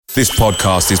This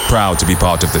podcast is proud to be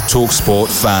part of the TalkSport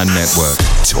Fan Network.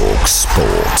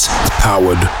 TalkSport.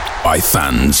 Powered by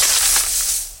fans.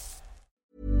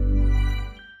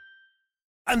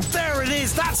 And there it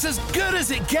is, that's as good as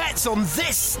it gets on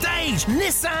this stage.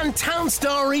 Nissan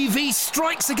Townstar EV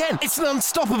strikes again. It's an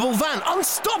unstoppable van,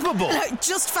 unstoppable.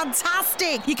 Just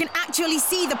fantastic. You can actually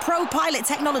see the ProPilot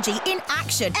technology in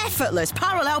action. Effortless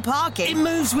parallel parking. It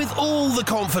moves with all the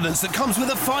confidence that comes with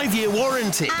a 5-year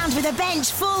warranty. And with a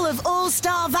bench full of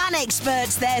all-star van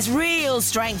experts, there's real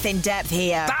strength in depth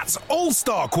here. That's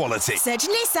all-star quality. Search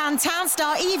Nissan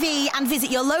Townstar EV and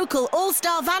visit your local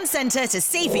all-star van centre to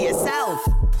see for yourself.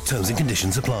 Terms and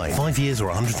conditions apply. 5 years or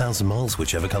 100,000 miles,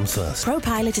 whichever comes first.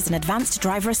 ProPilot is an advanced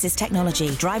driver assist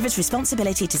technology. Driver's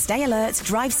responsibility to stay alert,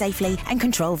 drive safely and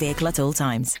control vehicle at all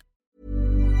times.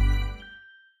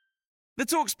 The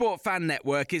TalkSport Fan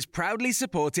Network is proudly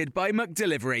supported by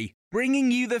McDelivery, bringing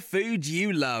you the food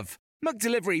you love.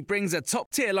 McDelivery brings a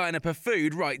top-tier lineup of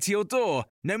food right to your door.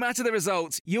 No matter the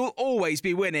result, you'll always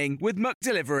be winning with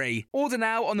McDelivery. Order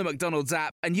now on the McDonald's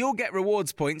app and you'll get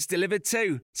rewards points delivered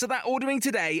too. So that ordering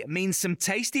today means some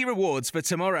tasty rewards for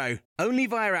tomorrow. Only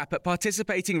via app at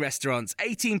participating restaurants.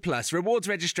 18 plus. Rewards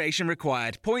registration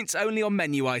required. Points only on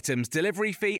menu items.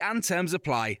 Delivery fee and terms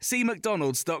apply. See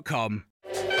mcdonalds.com.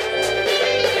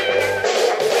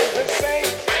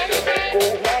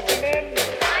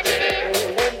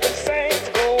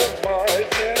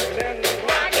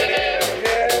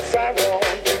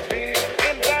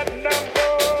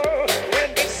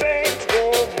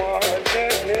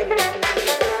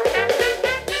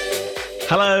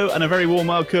 Hello and a very warm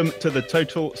welcome to the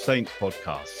Total Saints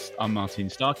podcast. I'm Martin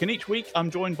Stark and each week I'm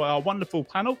joined by our wonderful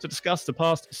panel to discuss the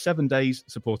past 7 days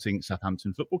supporting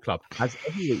Southampton Football Club. As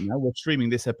every week now, we're streaming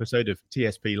this episode of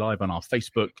TSP live on our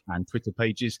Facebook and Twitter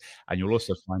pages, and you'll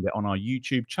also find it on our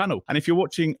YouTube channel. And if you're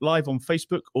watching live on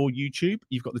Facebook or YouTube,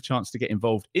 you've got the chance to get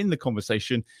involved in the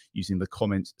conversation using the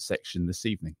comments section this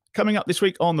evening. Coming up this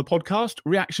week on the podcast,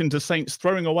 reaction to Saints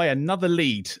throwing away another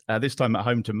lead, this time at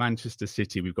home to Manchester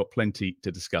City. We've got plenty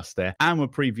to discuss there. And we'll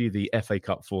preview the FA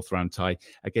Cup fourth round tie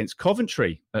against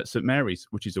Coventry at St Mary's,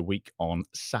 which is a week on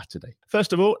Saturday.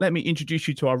 First of all, let me introduce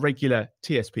you to our regular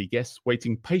TSP guests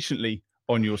waiting patiently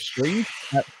on your screen.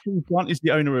 Steve Grant is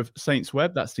the owner of Saints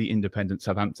Web. That's the independent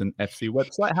Southampton FC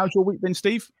website. How's your week been,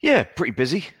 Steve? Yeah, pretty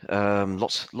busy.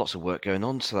 Lots of work going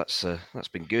on, so that's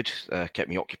been good. Kept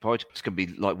me occupied. It's going to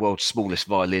be like world's smallest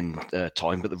violin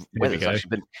time, but the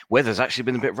weather's actually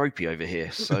been a bit ropey over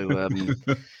here. So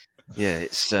yeah,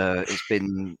 it's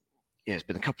been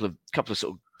a couple of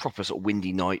sort of proper sort of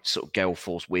windy nights, sort of gale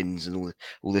force winds and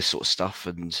all this sort of stuff,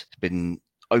 and it's been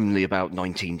only about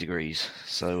 19 degrees,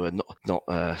 so not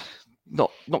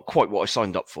quite what I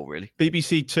signed up for, really.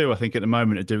 BBC Two, I think, at the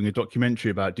moment are doing a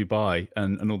documentary about Dubai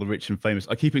and all the rich and famous.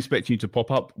 I keep expecting you to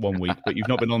pop up one week, but you've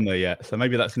not been on there yet, so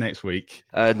maybe that's next week.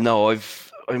 No,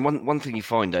 one thing you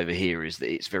find over here is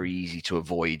that it's very easy to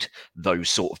avoid those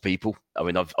sort of people. I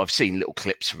mean, I've seen little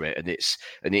clips from it, and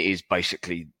it is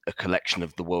basically a collection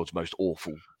of the world's most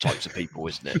awful types of people,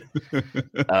 isn't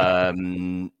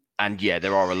it? And yeah,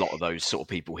 there are a lot of those sort of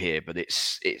people here, but it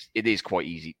is quite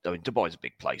easy. I mean, Dubai's a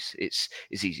big place. It's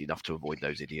easy enough to avoid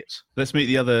those idiots. Let's meet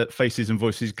the other faces and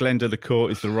voices. Glenn de la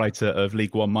Cour is the writer of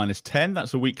League One -10.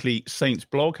 That's a weekly Saints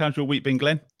blog. How's your week been,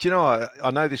 Glenn? Do you know, I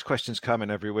know this question's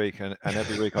coming every week, and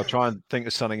every week I try and think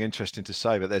of something interesting to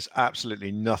say, but there's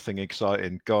absolutely nothing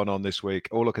exciting going on this week.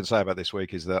 All I can say about this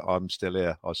week is that I'm still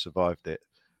here. I survived it.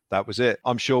 That was it.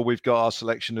 I'm sure we've got our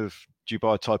selection of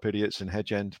Dubai type idiots in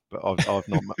Hedge End, but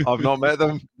I've not met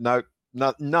them. No,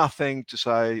 nothing to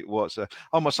say whatsoever.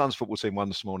 My son's football team won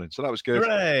this morning, so that was good.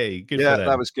 Hooray! Good yeah, for them.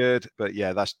 That was good. But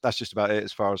yeah, that's just about it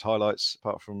as far as highlights,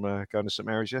 apart from going to St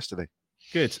Mary's yesterday.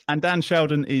 Good. And Dan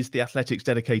Sheldon is the Athletics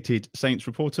dedicated Saints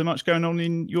reporter. Much going on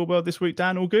in your world this week,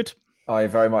 Dan? All good? I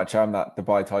very much am that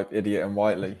Dubai type idiot and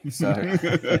Whiteley. So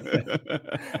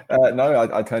no,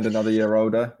 I turned another year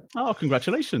older. Oh,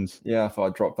 congratulations. Yeah, I thought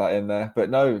I'd drop that in there. But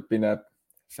no, it's been a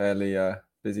fairly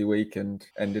busy week and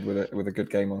ended with a good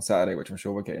game on Saturday, which I'm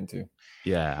sure we'll get into.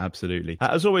 Yeah, absolutely.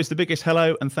 As always, the biggest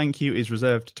hello and thank you is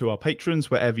reserved to our patrons,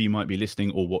 wherever you might be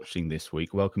listening or watching this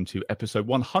week. Welcome to episode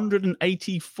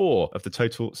 184 of the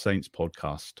Total Saints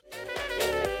podcast.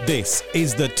 This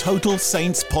is the Total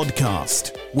Saints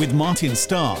podcast with Martin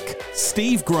Stark,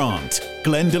 Steve Grant,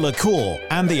 Glenn de la Cour,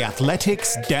 and the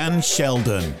Athletics' Dan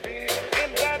Sheldon.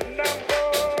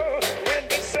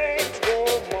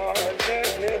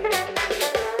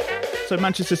 So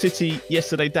Manchester City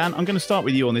yesterday, Dan, I'm going to start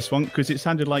with you on this one because it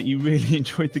sounded like you really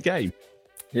enjoyed the game.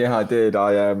 Yeah, I did.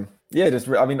 I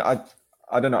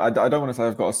don't know. I don't want to say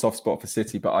I've got a soft spot for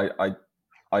City, but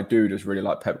I do just really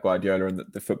like Pep Guardiola and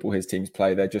the football his teams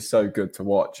play. They're just so good to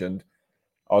watch. And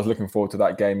I was looking forward to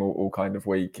that game all kind of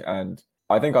week. And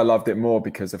I think I loved it more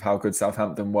because of how good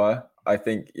Southampton were. I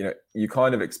think, you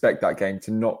kind of expect that game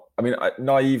to not...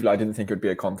 naively, I didn't think it would be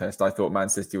a contest. I thought Man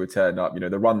City would turn up.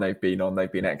 The run they've been on,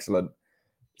 they've been excellent.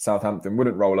 Southampton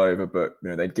wouldn't roll over, but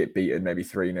they'd get beaten maybe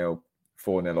 3-0,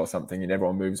 4-0 or something, and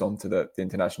everyone moves on to the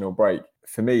international break.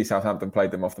 For me, Southampton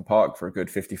played them off the park for a good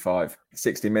 55,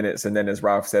 60 minutes. And then, as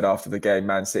Ralph said after the game,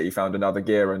 Man City found another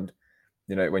gear. And,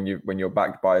 when you're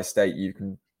backed by a state, you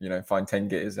can, find 10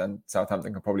 gears, and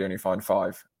Southampton can probably only find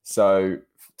 5. So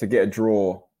to get a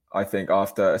draw, I think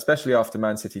especially after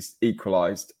Man City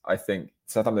equalised, I think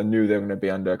Southampton knew they were going to be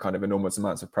under kind of enormous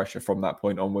amounts of pressure from that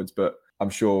point onwards. But I'm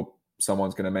sure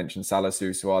someone's going to mention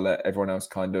Salisu, so I'll let everyone else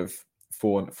kind of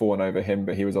fawn over him,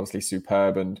 but he was obviously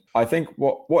superb. And I think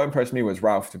what impressed me was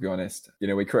Ralph, to be honest.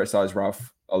 We criticised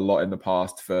Ralph a lot in the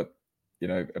past for,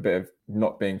 a bit of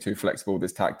not being too flexible with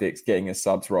his tactics, getting his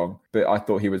subs wrong. But I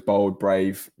thought he was bold,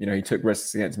 brave. He took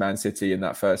risks against Man City in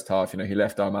that first half. He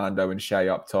left Armando and Shea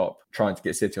up top trying to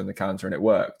get City on the counter, and it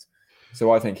worked.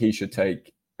 So I think he should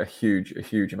take a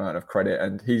huge amount of credit.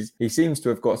 And he seems to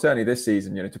have got, certainly this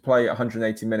season, to play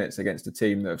 180 minutes against a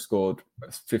team that have scored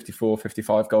 54,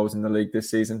 55 goals in the league this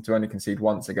season, to only concede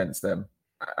once against them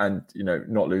and,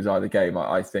 not lose either game.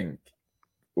 I think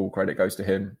all credit goes to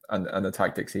him and the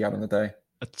tactics he had on the day.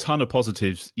 A ton of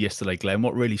positives yesterday, Glenn.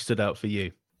 What really stood out for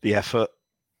you? The effort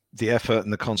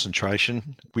and the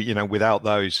concentration. Without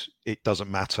those, it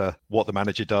doesn't matter what the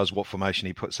manager does, what formation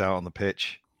he puts out on the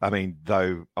pitch.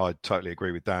 Though I totally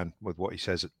agree with Dan with what he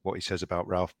says about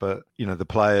Ralph, but the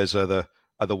players are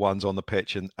the ones on the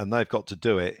pitch, and they've got to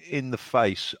do it in the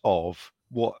face of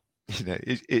what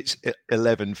it's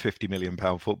 11 50 million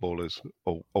pound footballers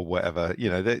or whatever.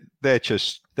 They're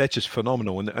just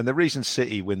phenomenal, and the reason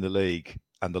City win the league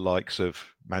and the likes of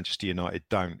Manchester United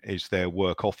don't is their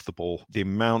work off the ball. The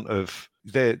amount of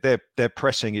their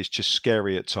pressing is just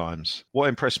scary at times. What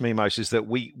impressed me most is that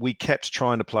we kept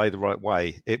trying to play the right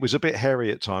way. It was a bit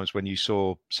hairy at times when you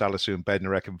saw Salisu and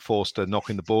Bednarek and Forster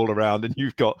knocking the ball around, and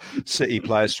you've got City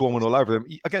players swarming all over them.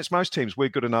 Against most teams, we're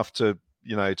good enough to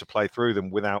play through them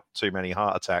without too many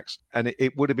heart attacks. And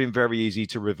it would have been very easy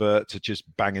to revert to just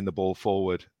banging the ball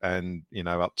forward and,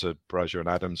 up to Brozier and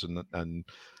Adams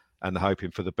and hoping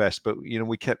for the best. But,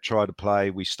 we kept trying to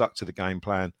play. We stuck to the game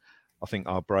plan. I think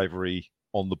our bravery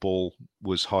on the ball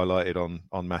was highlighted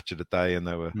on Match of the Day, and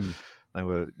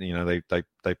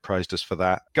they praised us for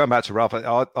that. Going back to Ralph,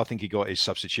 I think he got his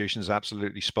substitutions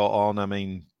absolutely spot on.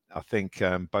 I think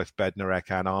both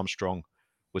Bednarek and Armstrong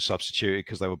were substituted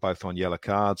because they were both on yellow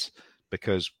cards,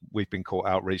 because we've been caught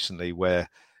out recently where,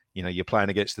 you're playing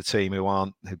against the team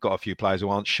who've got a few players who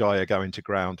aren't shy of going to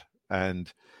ground.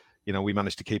 And, we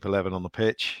managed to keep 11 on the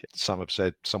pitch. Some have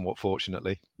said somewhat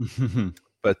fortunately.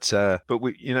 But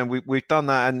we've done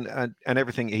that, and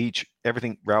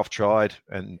everything Ralph tried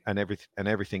and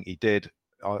everything he did,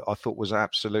 I thought was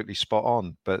absolutely spot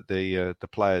on. But the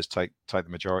players take the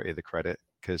majority of the credit,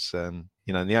 because and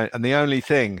the only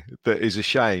thing that is a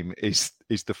shame is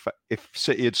if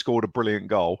City had scored a brilliant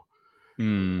goal,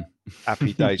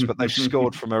 happy days. But they've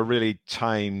scored from a really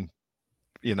tame,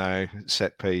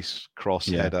 set piece, cross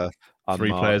header.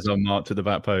 Unmarked. 3 players unmarked to the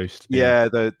back post. Yeah,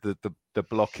 the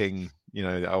blocking.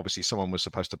 Obviously someone was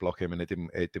supposed to block him, and it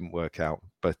didn't work out.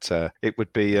 But it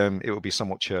would be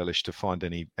somewhat churlish to find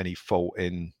any fault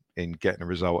in getting a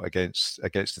result against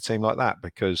a team like that,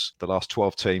 because the last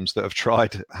 12 teams that have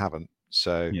tried haven't.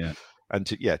 So yeah. And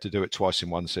to do it twice in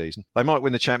one season. They might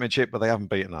win the championship, but they haven't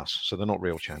beaten us, so they're not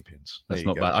real champions. That's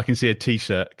not bad. I can see a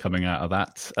T-shirt coming out of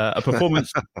that. A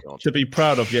performance to be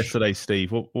proud of yesterday,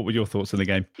 Steve. What were your thoughts on the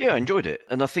game? Yeah, I enjoyed it,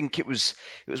 and I think it was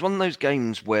one of those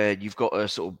games where you've got a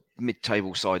sort of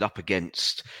mid-table side up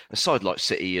against a side like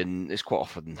City, and it's quite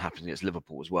often happening against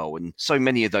Liverpool as well. And so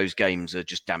many of those games are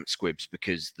just damp squibs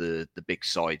because the big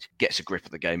side gets a grip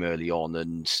of the game early on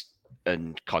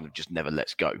and kind of just never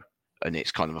lets go. And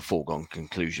it's kind of a foregone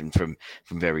conclusion from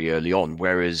very early on.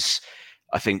 Whereas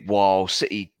I think while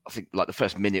City, like the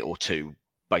first minute or two,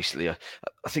 basically, I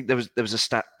think there was a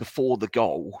stat before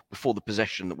the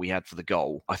possession that we had for the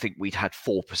goal. I think we'd had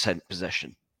 4%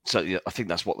 possession. So I think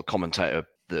that's what the commentator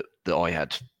that I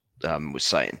had was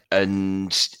saying.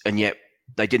 And yet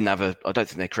they didn't have I don't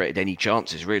think they created any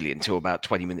chances really until about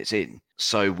 20 minutes in.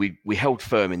 So we held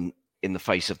firm in the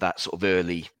face of that sort of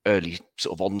early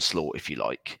sort of onslaught, if you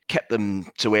like, kept them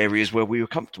to areas where we were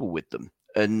comfortable with them.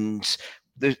 And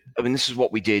this is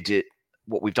what we did,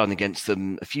 what we've done against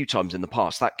them a few times in the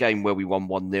past. That game where we won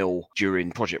 1-0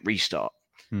 during Project Restart,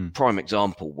 Prime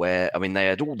example where, I mean, they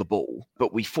had all the ball,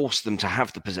 but we forced them to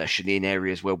have the possession in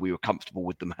areas where we were comfortable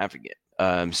with them having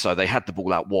it. So they had the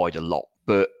ball out wide a lot.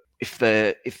 But if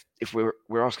we're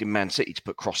asking Man City to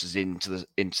put crosses into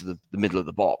the middle of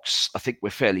the box, I think we're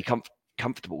fairly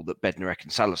comfortable that Bednarek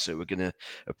and Salisu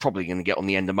are probably going to get on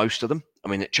the end of most of them. I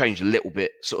mean, it changed a little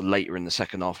bit sort of later in the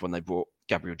second half when they brought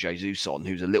Gabriel Jesus on,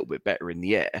 who's a little bit better in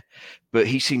the air, but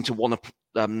he seemed to want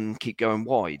to keep going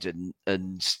wide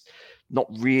and not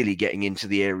really getting into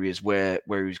the areas where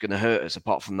he was going to hurt us,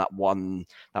 apart from that one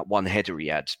header he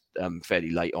had fairly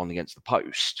late on against the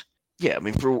post. Yeah, I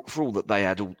mean, for all that they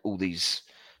had all these,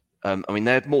 I mean,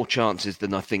 they had more chances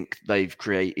than I think they've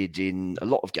created in a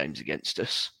lot of games against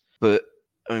us. But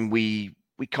I mean, we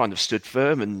kind of stood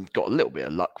firm and got a little bit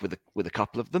of luck with a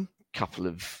couple of them, couple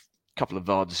of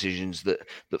VAR decisions that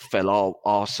fell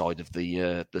our side of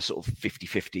the sort of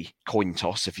 50-50 coin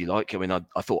toss, if you like. I mean,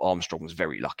 I thought Armstrong was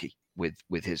very lucky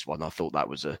with his one. I thought that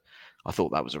was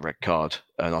a red card,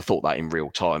 and I thought that in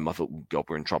real time. I thought, God,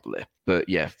 we're in trouble here. But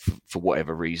yeah, for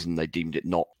whatever reason, they deemed it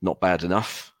not bad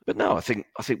enough. But no, I think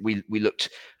we looked,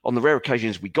 on the rare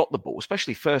occasions we got the ball,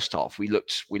 especially first half, we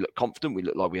looked confident. We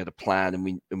looked like we had a plan,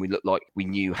 and we looked like we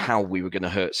knew how we were going to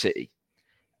hurt City.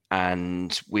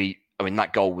 And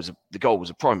that goal was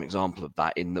a prime example of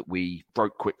that, in that we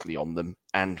broke quickly on them,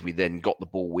 and we then got the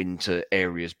ball into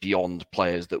areas beyond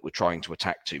players that were trying to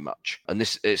attack too much. And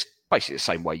this is basically the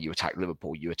same way you attack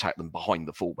Liverpool. You attack them behind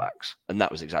the fullbacks, and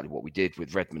that was exactly what we did,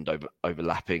 with Redmond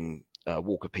overlapping,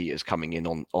 Walker-Peters coming in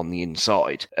on the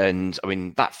inside. And I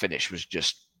mean, that finish was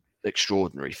just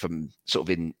extraordinary from sort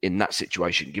of in that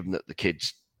situation, given that the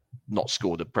kid's not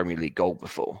scored a Premier League goal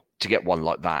before. To get one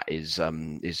like that is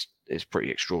pretty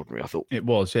extraordinary, I thought. It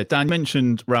was, yeah. Dan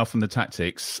mentioned Ralph and the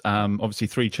tactics. Obviously,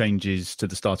 3 changes to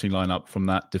the starting lineup from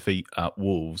that defeat at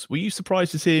Wolves. Were you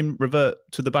surprised to see him revert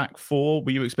to the back 4?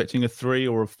 Were you expecting a 3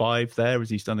 or a 5 there, as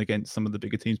he's done against some of the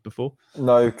bigger teams before?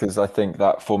 No, because I think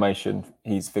that formation,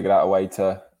 he's figured out a way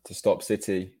to stop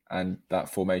City, and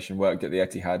that formation worked at the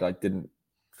Etihad. I didn't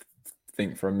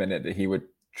think for a minute that he would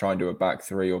try and do a back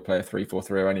 3 or play a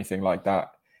 3-4-3 or anything like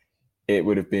that. It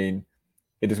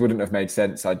just wouldn't have made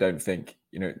sense, I don't think.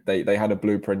 You know, they had a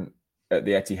blueprint at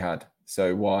the Etihad,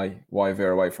 so why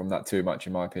veer away from that too much,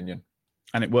 in my opinion?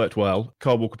 And it worked well.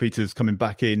 Kyle Walker-Peters coming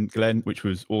back in, Glenn, which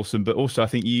was awesome. But also, I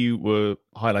think you were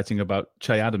highlighting about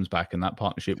Che Adams back and that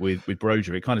partnership with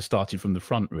Brozier. It kind of started from the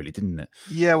front, really, didn't it?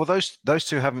 Yeah, well, those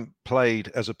two haven't played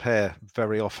as a pair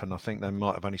very often. I think they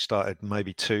might have only started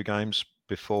maybe 2 games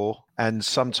before. And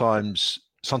sometimes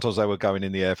they were going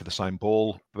in the air for the same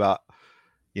ball, but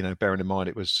you know, bearing in mind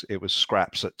it was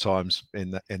scraps at times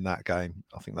in that game.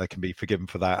 I think they can be forgiven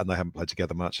for that, and they haven't played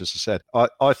together much, as I said.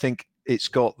 I think it's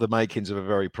got the makings of a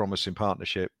very promising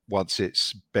partnership once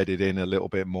it's bedded in a little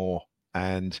bit more,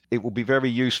 and it will be very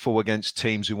useful against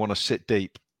teams who want to sit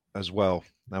deep as well.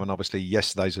 Now, and obviously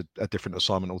yesterday's a different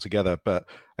assignment altogether, but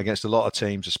against a lot of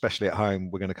teams, especially at home,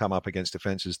 we're going to come up against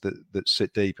defences that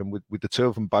sit deep, and with the two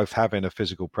of them both having a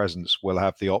physical presence, we'll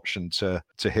have the option to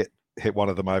hit one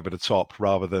of them over the top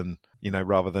rather than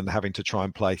having to try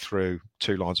and play through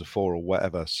 2 lines of 4 or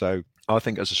whatever. So I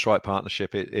think as a strike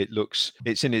partnership,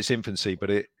 it's in its infancy, but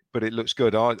it looks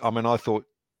good. I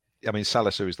mean,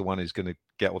 Salisu is the one who's going to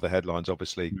get all the headlines,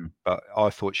 obviously, but I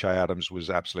thought Che Adams was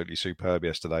absolutely superb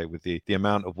yesterday with the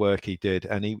amount of work he did,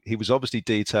 and he was obviously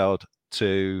detailed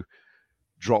to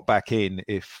drop back in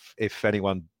if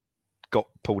anyone got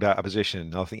pulled out of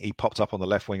position. I think he popped up on the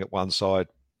left wing at one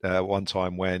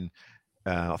time when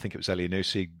I think it was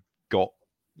Elyounoussi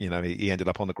he ended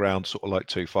up on the ground sort of like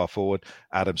too far forward.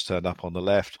 Adams turned up on the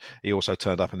left. He also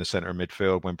turned up in the centre of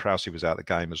midfield when Prowse was out of the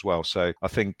game as well. So I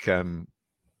think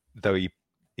though he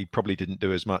probably didn't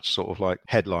do as much sort of like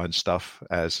headline stuff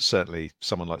as certainly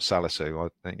someone like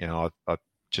Salisu, I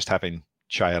just having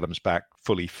Che Adams back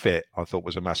fully fit, I thought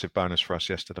was a massive bonus for us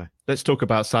yesterday. Let's talk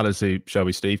about Salisu, shall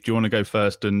we, Steve? Do you want to go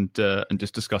first and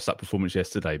just discuss that performance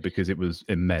yesterday, because it was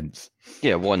immense?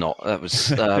 Yeah, why not? That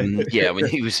was I mean,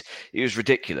 he was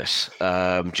ridiculous.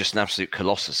 Just an absolute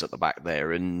colossus at the back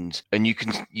there, and you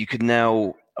can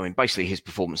now. I mean, basically his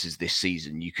performances this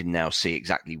season, you can now see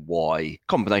exactly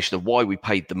combination of why we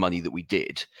paid the money that we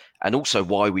did, and also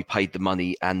why we paid the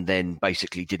money and then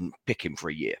basically didn't pick him for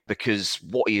a year. Because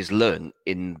what he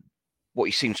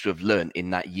seems to have learned in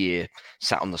that year,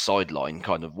 sat on the sideline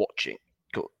kind of watching,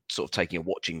 sort of taking a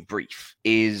watching brief,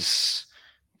 is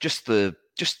just sort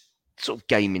of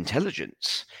game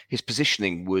intelligence. His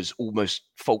positioning was almost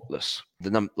faultless. The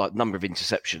number of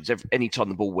interceptions, any time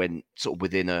the ball went sort of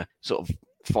within a sort of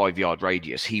 5-yard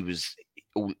radius, he was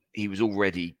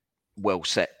already well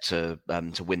set to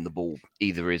win the ball,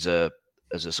 either as a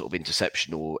as a sort of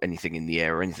interception or anything in the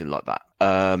air or anything like that.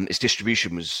 His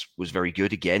distribution was very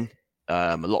good again.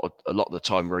 A lot of the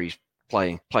time where he's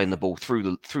playing the ball through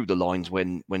the lines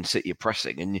when City are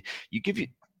pressing, and you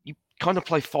kind of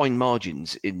play fine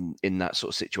margins in that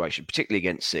sort of situation, particularly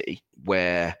against City,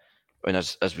 where, and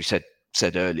as we said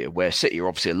earlier, where City are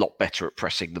obviously a lot better at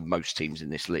pressing than most teams in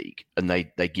this league, and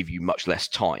they give you much less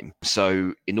time.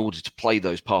 So in order to play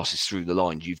those passes through the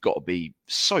lines, you've got to be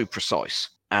so precise.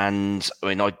 And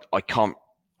I mean, I can't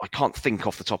think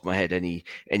off the top of my head any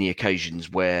occasions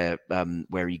where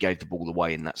he gave the ball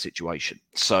away in that situation.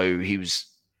 So he was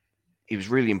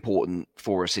really important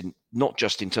for us, in not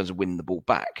just in terms of winning the ball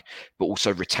back, but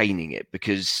also retaining it,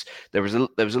 because there was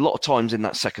a lot of times in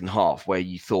that second half where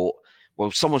you thought, well,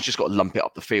 someone's just got to lump it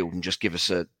up the field and just give us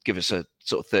a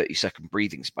sort of 30-second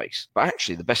breathing space. But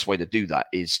actually, the best way to do that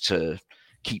is to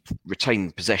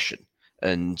retain possession.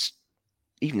 And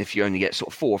even if you only get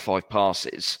sort of 4 or 5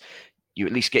 passes, you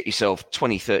at least get yourself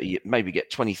 20, 30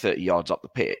 yards up the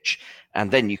pitch,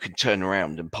 and then you can turn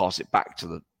around and pass it back to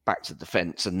the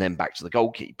defence and then back to the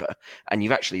goalkeeper, and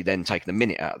you've actually then taken a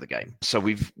minute out of the game. So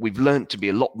we've learned to be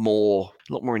a lot more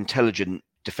intelligent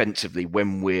defensively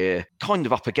when we're kind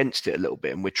of up against it a little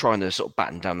bit, and we're trying to sort of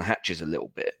batten down the hatches a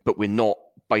little bit, but we're not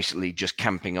basically just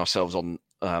camping ourselves on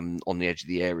the edge of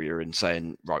the area and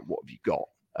saying, right, what have you got?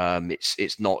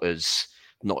 It's not as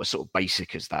sort of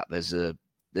basic as that.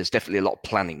 There's definitely a lot of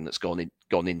planning that's gone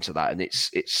into that, and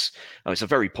it's a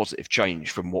very positive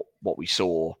change from what we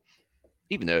saw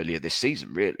even earlier this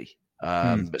season, really.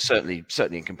 But certainly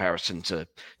in comparison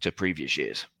to previous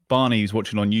years. Barney, who's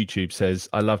watching on YouTube, says,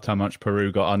 I loved how much Peru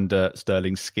got under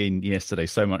Sterling's skin yesterday,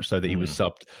 so much so that he was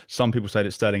subbed. Some people say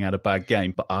that Sterling had a bad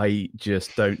game, but I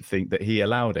just don't think that he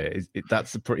allowed it.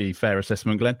 That's a pretty fair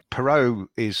assessment, Glenn. Peru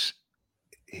he's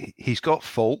got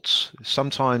faults.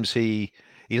 Sometimes he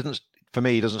doesn't. For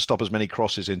me, he doesn't stop as many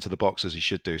crosses into the box as he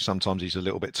should do. Sometimes he's a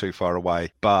little bit too far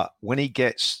away. But when he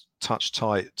gets touch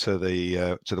tight to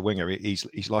the winger,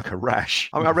 he's like a rash.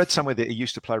 I mean, I read somewhere that he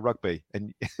used to play rugby,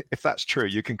 and if that's true,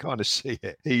 you can kind of see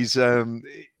it. He's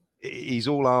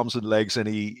all arms and legs, and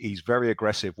he's very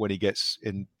aggressive when he gets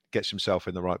himself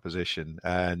in the right position.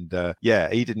 And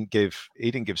he didn't give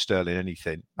Sterling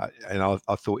anything. And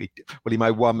I thought he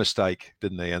made one mistake,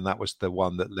 didn't he? And that was the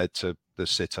one that led to the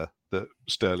sitter that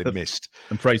Sterling missed.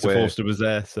 And Fraser Forster was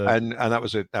there. So. And that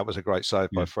was a great save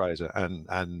by Fraser.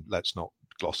 And let's not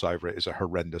gloss over it. It's a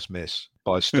horrendous miss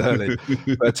by Sterling.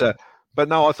 But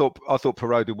no, I thought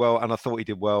Perraud did well, and I thought he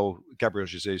did well. Gabriel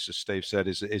Jesus, as Steve said,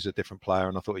 is a different player,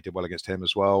 and I thought he did well against him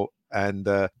as well. And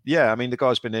I mean, the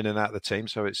guy's been in and out of the team,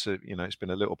 so it's been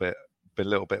a little bit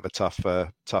of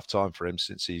a tough time for him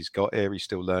since he's got here. He's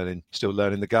still learning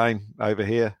the game over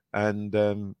here,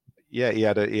 and he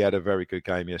had a very good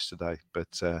game yesterday.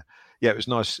 But it was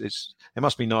nice. It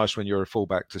must be nice when you're a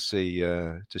fullback to see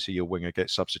your winger get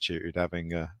substituted,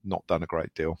 having not done a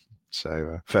great deal.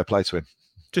 So fair play to him.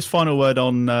 Just final word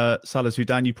on Salah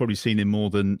Soudan. You've probably seen him more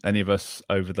than any of us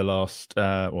over the last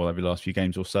few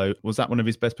games or so. Was that one of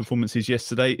his best performances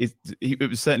yesterday? It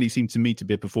certainly seemed to me to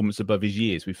be a performance above his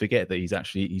years. We forget that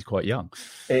he's quite young.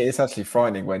 It's actually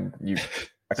frightening when you.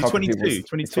 He's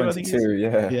 22, I think.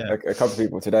 Yeah. A couple of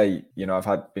people today,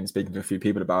 I've been speaking to a few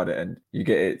people about it, and you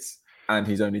get it, and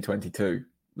he's only 22.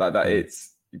 Like that,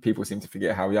 people seem to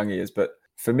forget how young he is. But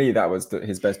for me, that was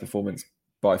his best performance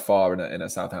by far in a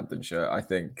Southampton shirt, I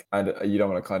think. And you don't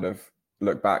want to kind of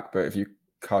look back, but if you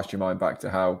cast your mind back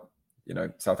to how,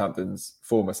 Southampton's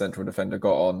former central defender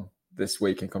got on this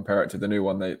week and compare it to the new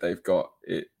one they've got,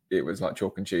 it was like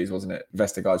chalk and cheese, wasn't it?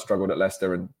 Vestergaard struggled at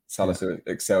Leicester and Salisu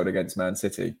excelled against Man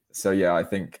City. So, I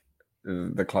think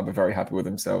the club are very happy with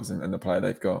themselves and the player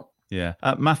they've got. Yeah.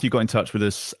 Matthew got in touch with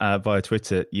us via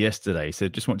Twitter yesterday. So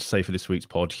just want to say for this week's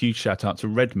pod, huge shout out to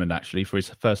Redmond, actually, for his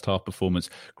first half performance.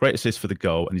 Great assist for the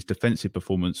goal, and his defensive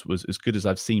performance was as good as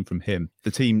I've seen from him.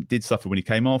 The team did suffer when he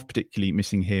came off, particularly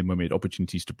missing him when we had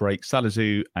opportunities to break.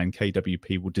 Salisu and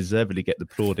KWP will deservedly get the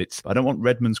plaudits. I don't want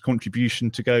Redmond's contribution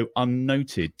to go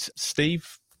unnoted.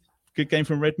 Steve, good game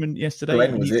from Redmond yesterday.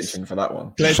 Glenn was itching for that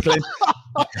one. Glenn.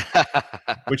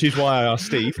 Which is why I asked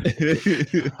Steve.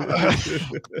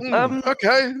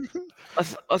 Okay.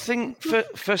 I think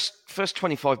first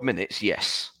 25 minutes,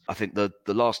 yes. I think the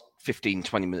last 15,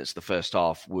 20 minutes of the first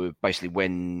half were basically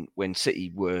when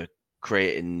City were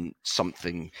creating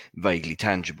something vaguely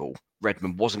tangible. I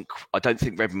don't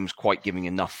think Redmond was quite giving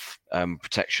enough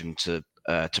protection to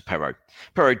Perraud.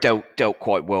 Perraud dealt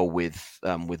quite well with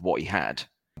what he had,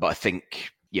 but I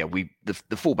think the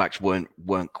fullbacks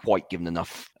weren't quite given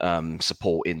enough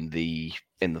support in the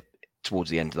towards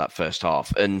the end of that first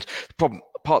half. And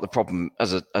of the problem,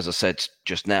 as I said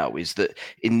just now, is that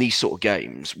in these sort of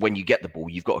games, when you get the ball,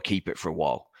 you've got to keep it for a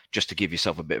while, just to give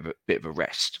yourself a bit of a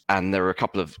rest. And there were a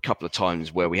couple of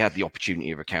times where we had the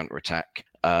opportunity of a counter attack.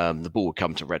 The ball would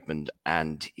come to Redmond,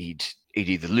 and he'd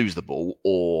either lose the ball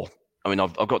or, I mean,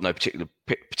 I've got no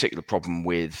particular problem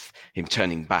with him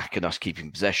turning back and us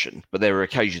keeping possession. But there were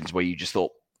occasions where you just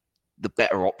thought the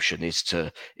better option is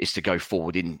to go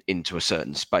forward into a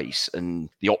certain space, and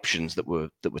the options that were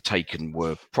taken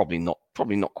were probably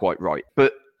not quite right.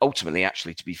 But ultimately,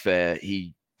 actually, to be fair,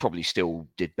 he probably still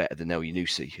did better than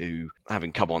Elyounoussi, who,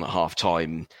 having come on at half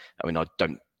time, I mean, I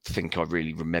don't think I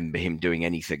really remember him doing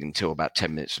anything until about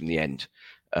 10 minutes from the end,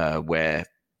 where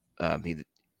I think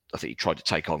he tried to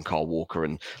take on Kyle Walker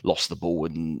and lost the ball,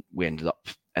 and we ended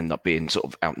up being sort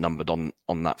of outnumbered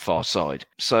on that far side.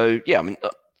 So yeah, I mean,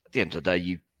 at the end of the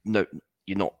day,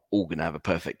 you're not all going to have a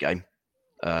perfect game.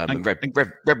 And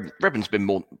Redmond's been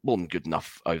more than good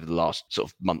enough over the last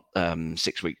sort of month,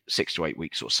 6 to 8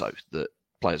 weeks or so, that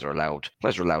players are allowed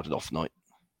an off night.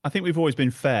 I think we've always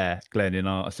been fair, Glenn, in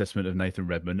our assessment of Nathan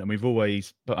Redmond, and we've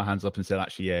always put our hands up and said,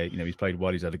 actually, yeah, he's played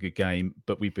well, he's had a good game,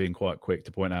 but we've been quite quick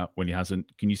to point out when he hasn't.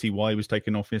 Can you see why he was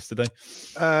taken off yesterday?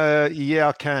 Yeah,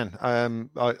 I can.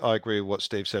 I agree with what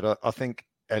Steve said. I think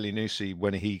Elyounoussi,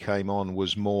 when he came on,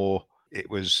 was more, it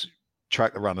was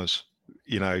track the runners,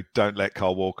 don't let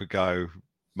Kyle Walker go,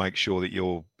 make sure that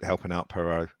you're helping out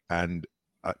Perraud. And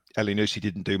Elyounoussi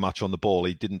didn't do much on the ball.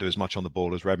 He didn't do as much on the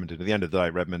ball as Redmond did. At the end of the day,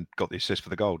 Redmond got the assist for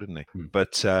the goal, didn't he?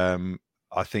 But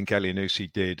I think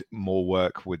Elyounoussi did more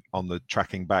work on the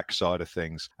tracking back side of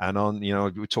things. And we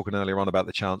were talking earlier on about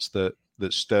the chance that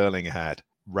Sterling had.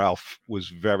 Ralph was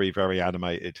very, very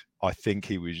animated. I think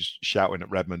he was shouting at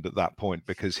Redmond at that point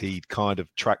because he'd kind of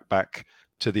tracked back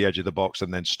to the edge of the box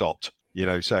and then stopped.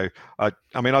 So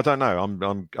I mean, I don't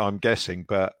know. I'm guessing,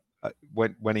 but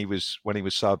when he was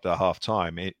subbed at half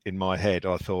time, in my head,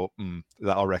 I thought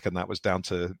that I reckon that was down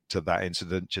to that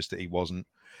incident, just that he wasn't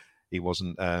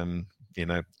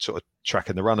sort of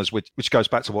tracking the runners, which goes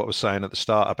back to what I was saying at the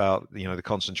start about the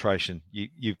concentration.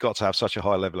 You've got to have such a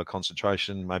high level of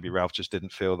concentration. Maybe Ralph just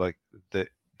didn't feel like that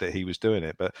he was doing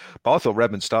it, but I thought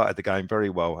Redmond started the game very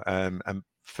well. And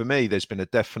for me, there's been a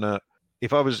definite.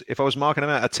 If I was marking him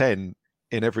out of 10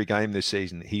 in every game this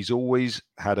season, he's always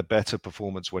had a better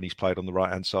performance when he's played on the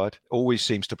right-hand side. Always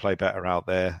seems to play better out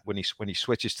there. When he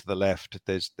switches to the left,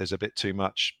 there's a bit too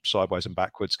much sideways and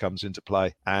backwards comes into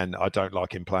play. And I don't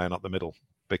like him playing up the middle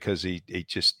because he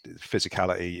just,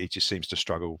 physicality, he just seems to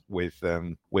struggle with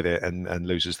it and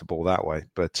loses the ball that way.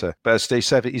 But as Steve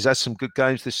said, he's had some good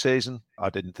games this season. I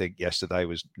didn't think yesterday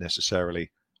was necessarily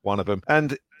one of them.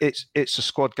 And it's a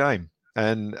squad game.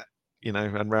 And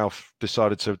and Ralph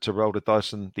decided to roll the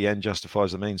dice, and the end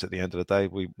justifies the means. At the end of the day,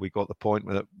 we got the point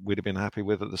that we'd have been happy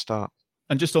with at the start.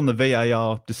 And just on the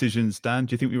VAR decisions, Dan,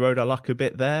 do you think we rode our luck a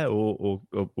bit there, or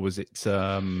was it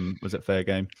fair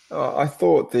game? I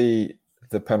thought the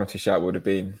penalty shout would have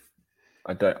been.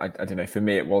 I don't know. For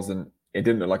me, it wasn't. It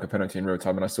didn't look like a penalty in real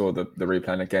time. And I saw the replay,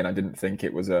 and again, I didn't think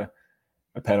it was a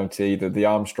penalty. The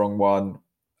Armstrong one,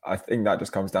 I think that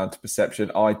just comes down to perception.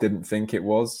 I didn't think it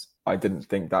was. I didn't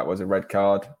think that was a red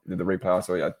card. The replay I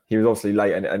saw, he was obviously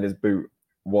late and his boot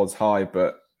was high,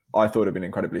 but I thought it would have been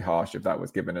incredibly harsh if that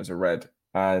was given as a red.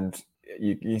 And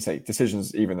you say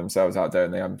decisions even themselves out there,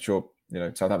 and I'm sure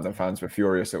Southampton fans were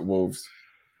furious at Wolves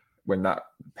when that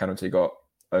penalty got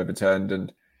overturned.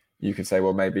 And you could say,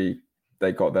 well, maybe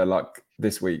they got their luck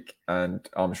this week and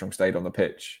Armstrong stayed on the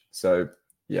pitch. So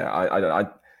yeah,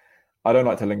 I don't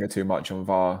like to linger too much on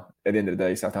VAR. At the end of the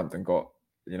day, Southampton got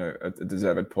a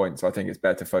deserved point. So I think it's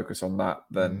better to focus on that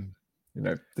than,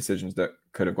 decisions that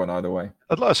could have gone either way.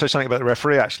 I'd like to say something about the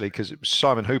referee, actually, because it was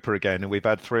Simon Hooper again, and we've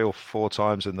had 3 or 4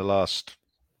 times in the last,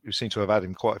 we seem to have had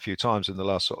him quite a few times in the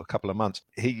last sort of couple of months.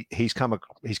 He's come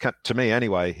to me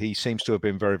anyway, he seems to have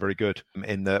been very, very good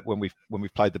in that when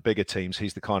we've played the bigger teams,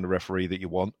 he's the kind of referee that you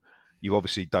want. You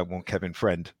obviously don't want Kevin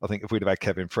Friend. I think if we'd have had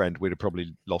Kevin Friend, we'd have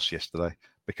probably lost yesterday,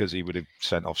 because he would have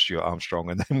sent off Stuart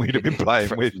Armstrong, and then we'd have been playing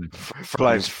with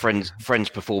Friend's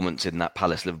performance in that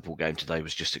Palace Liverpool game today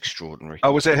was just extraordinary.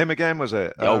 Oh, was it him again? Was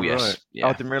it? Oh, yes. Right. Yeah.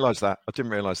 I didn't realise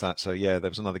that. So yeah,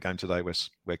 there was another game today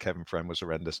where Kevin Friend was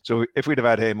horrendous. So if we'd have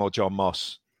had him or John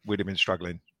Moss, we'd have been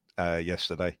struggling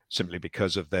yesterday, simply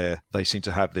because of they seem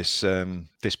to have this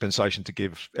dispensation to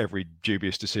give every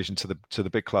dubious decision to the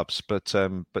big clubs. But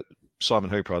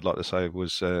Simon Hooper, I'd like to say,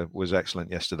 was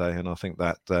excellent yesterday, and I think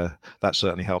that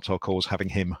certainly helped our cause having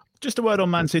him Just a word on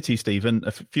Man City, Stephen.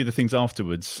 A few of the things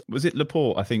afterwards. Was it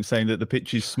Laporte, I think, saying that the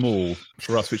pitch is small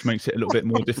for us, which makes it a little bit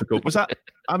more difficult? Was that?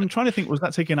 I'm trying to think. Was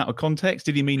that taken out of context?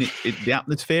 Did he mean the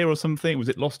atmosphere or something? Was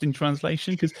it lost in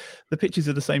translation? Because the pitches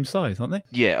are the same size, aren't they?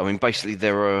 Yeah, I mean, basically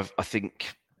there are, I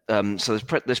think. So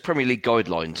there's Premier League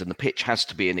guidelines, and the pitch has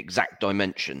to be an exact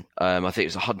dimension. I think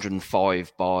it's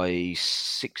 105 by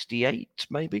 68,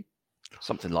 maybe.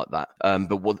 Something like that,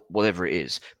 but whatever it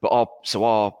is. But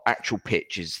our actual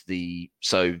pitch is the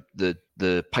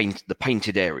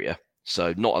painted area.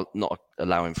 So not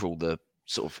allowing for all the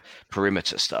sort of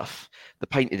perimeter stuff. The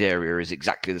painted area is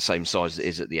exactly the same size as it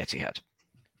is at the Etihad,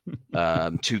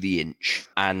 to the inch.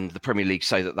 And the Premier League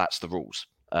say that that's the rules.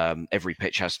 Every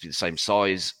pitch has to be the same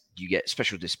size. You get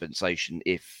special dispensation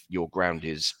if your ground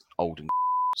is old and.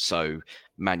 So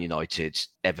Man United,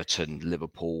 Everton,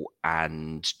 Liverpool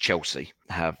and Chelsea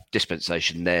have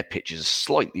dispensation. Their pitches are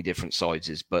slightly different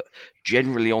sizes, but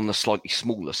generally on the slightly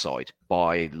smaller side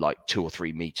by like 2 or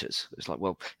 3 meters. It's like,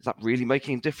 well, is that really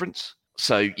making a difference?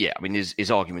 So, yeah, I mean, his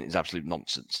argument is absolute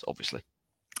nonsense, obviously.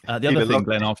 The other thing,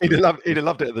 Glenn, after he'd have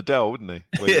loved it at the Dell, wouldn't he?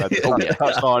 Where he had the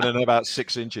touchline and about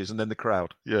 6 inches, and then the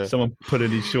crowd. Yeah, someone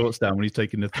putting his shorts down when he's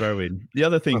taking the throw in. The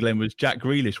other thing, Glenn, was Jack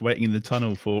Grealish waiting in the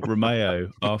tunnel for Romeo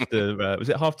after was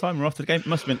it half time or after the game? It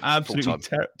must have been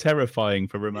absolutely terrifying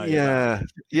for Romeo.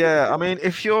 Yeah. I mean,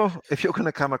 if you're going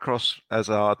to come across as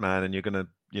a hard man and you're going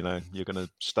to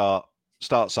start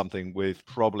something with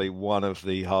probably one of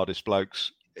the hardest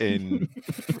blokes in.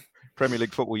 Premier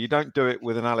League football, you don't do it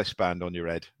with an Alice band on your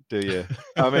head, do you?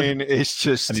 I mean, it's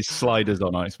just and his sliders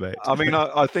on, I expect. I mean,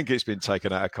 I think it's been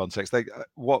taken out of context.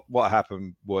 What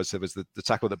happened was there was the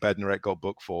tackle that Bednarek got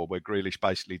booked for, where Grealish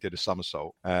basically did a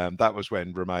somersault. That was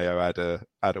when Romeo had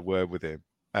a word with him,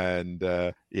 and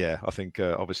I think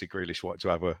obviously Grealish wanted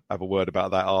to have a word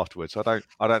about that afterwards. I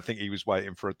don't think he was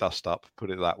waiting for a dust up, put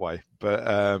it that way.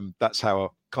 But that's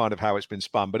how it's been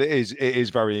spun. But it is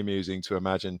very amusing to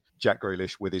imagine Jack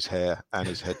Grealish with his hair and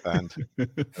his headband,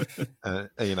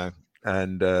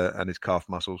 and his calf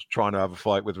muscles trying to have a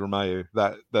fight with Romeo.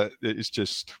 That is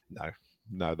just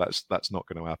no, that's not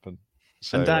going to happen.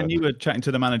 So, and Dan, you were chatting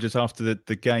to the managers after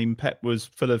the game. Pep was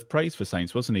full of praise for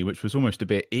Saints, wasn't he? Which was almost a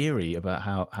bit eerie about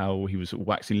how he was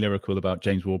waxing lyrical about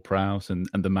James Ward-Prowse and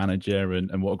the manager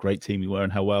and what a great team we were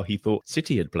and how well he thought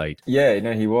City had played.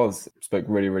 Yeah, he was. Spoke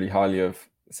really, really highly of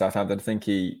Southampton. I think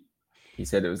he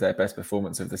said it was their best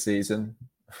performance of the season,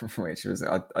 which was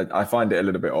I find it a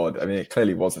little bit odd. I mean, it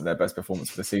clearly wasn't their best performance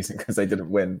of the season because they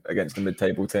didn't win against a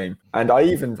mid-table team. And I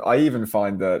even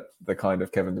find that the kind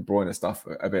of Kevin De Bruyne stuff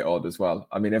a bit odd as well.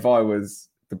 I mean, if I was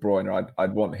De Bruyne,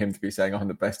 I'd want him to be saying I'm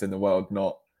the best in the world,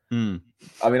 not. I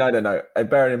mean, I don't know.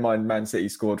 Bearing in mind, Man City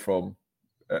scored from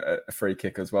a free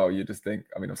kick as well. You just think,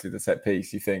 I mean, obviously the set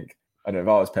piece. You think, I don't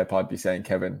know, if I was Pep, I'd be saying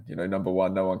Kevin, number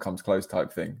one, no one comes close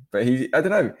type thing. But I don't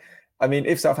know. I mean,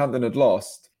 if Southampton had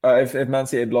lost, if Man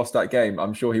City had lost that game,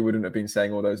 I'm sure he wouldn't have been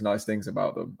saying all those nice things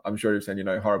about them. I'm sure he was saying,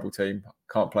 horrible team,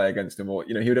 can't play against them, or,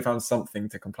 he would have found something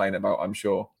to complain about, I'm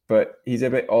sure. But he's a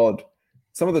bit odd.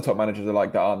 Some of the top managers are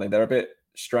like that, aren't they? They're a bit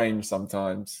strange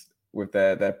sometimes with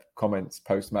their comments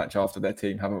post-match after their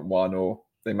team haven't won or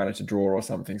they managed to draw or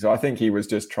something. So I think he was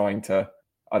just trying to,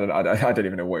 I don't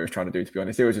even know what he was trying to do, to be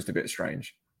honest. It was just a bit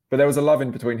strange. But there was a love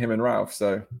in between him and Ralph.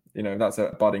 So, that's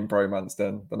a budding bromance,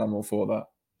 then I'm all for that.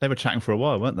 They were chatting for a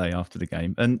while, weren't they, after the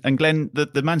game? And Glenn,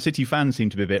 the Man City fans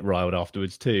seemed to be a bit riled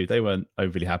afterwards too. They weren't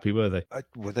overly happy, were they?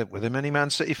 Were there many Man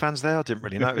City fans there? I didn't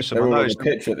really notice them. They were on the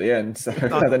pitch at the end, so I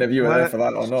don't know if you were there for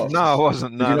that or not. No, I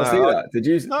wasn't. Did you not see that? Did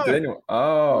you? No. Did anyone?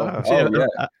 Oh,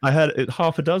 yeah. I heard it,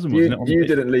 half a dozen, wasn't it? You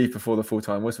didn't leave before the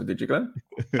full-time whistle, did you, Glenn?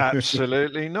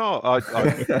 Absolutely not.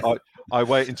 I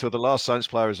wait until the last Saints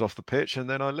player is off the pitch and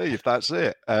then I leave. That's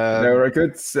it. There were a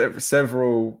good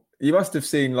several. You must have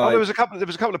seen there was a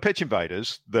couple of pitch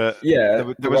invaders that. Yeah,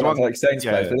 there was one like Saints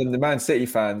players, but then the Man City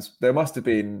fans, there must have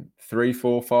been 3,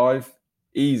 4, 5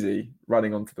 easy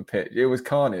running onto the pitch. It was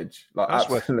carnage, like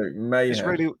absolute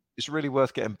mayhem. It's really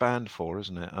worth getting banned for,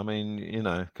 isn't it? I mean,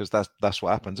 because that's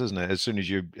what happens, isn't it? As soon as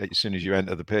you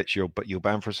enter the pitch, you're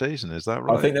banned for a season. Is that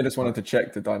right? I think they just wanted to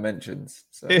check the dimensions.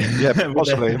 So. Yeah,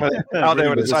 possibly. Out there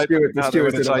with the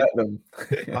stewards didn't let them.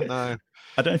 I know.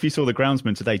 I don't know if you saw the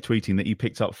groundsman today tweeting that he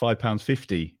picked up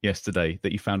 £5.50 yesterday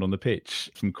that he found on the pitch,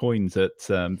 some coins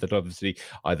that obviously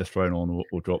either thrown on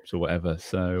or dropped or whatever.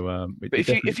 So, but if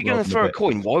you're going to throw a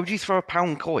coin, why would you throw a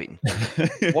pound coin?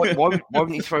 why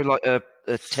wouldn't you throw like a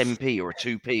a 10p or a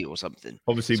 2p or something.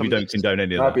 Obviously, we don't condone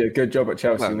any of that. That'd be a good job at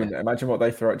Chelsea, wouldn't it? Imagine what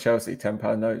they throw at Chelsea: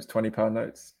 £10 notes, £20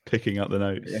 notes. Picking up the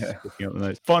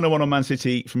notes. Final one on Man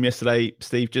City from yesterday,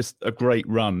 Steve. Just a great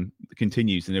run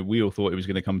continues, and we all thought it was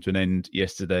going to come to an end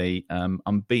yesterday.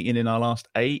 Unbeaten in our last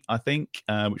 8, I think,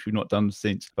 which we've not done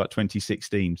since about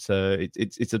 2016. So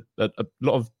it's a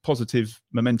lot of positive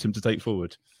momentum to take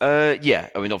forward. Yeah,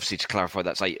 I mean, obviously to clarify,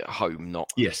 that's 8 at home,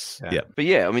 not yeah. But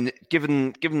yeah, I mean,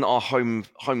 given that our home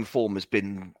form has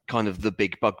been kind of the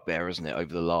big bugbear, isn't it,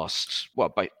 over the last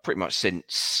pretty much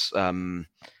since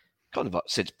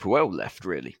since Puel left,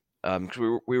 really.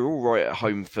 Because we were all right at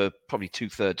home for probably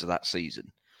 2/3 of that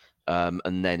season,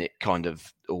 and then it kind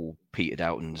of all petered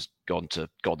out and has gone to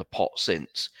the pot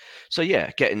since. So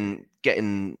yeah,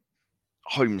 getting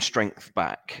home strength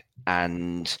back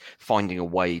and finding a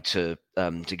way to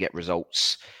get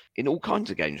results in all kinds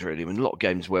of games, really. I mean, a lot of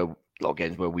games where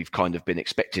we've kind of been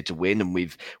expected to win and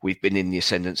we've been in the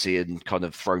ascendancy and kind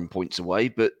of thrown points away.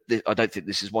 But I don't think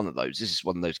this is one of those. This is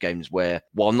one of those games where,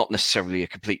 while not necessarily a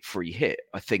complete free hit,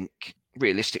 I think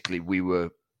realistically we were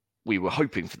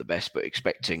hoping for the best, but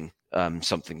expecting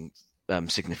something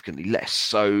significantly less.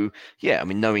 So yeah, I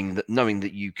mean, knowing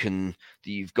that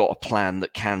you've got a plan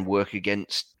that can work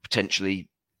against potentially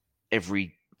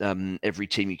every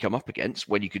team you come up against,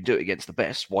 when you can do it against the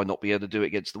best, why not be able to do it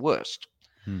against the worst?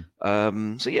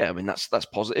 So yeah, I mean, that's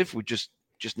positive. We just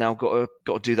now got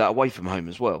to do that away from home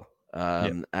as well.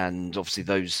 And obviously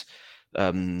those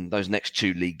next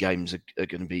 2 league games are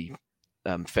going to be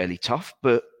fairly tough,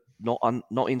 but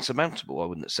not insurmountable, I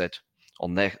wouldn't have said,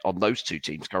 on those 2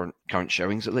 teams' current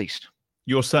showings at least.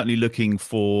 You're certainly looking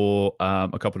for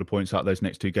a couple of points out of those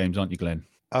next 2 games, aren't you, Glenn?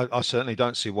 I certainly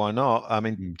don't see why not. I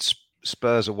mean,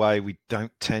 Spurs away, we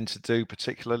don't tend to do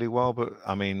particularly well, but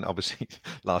I mean, obviously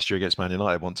last year against Man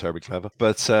United wasn't terribly clever.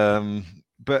 But I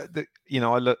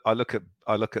look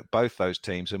at both those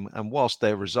teams, and whilst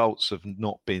their results have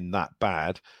not been that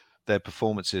bad, their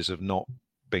performances have not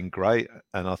been great.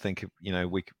 And I think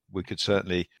we could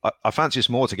certainly. I fancy us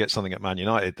more to get something at Man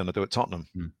United than I do at Tottenham.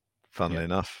 Funnily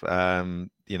enough, Man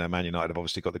United have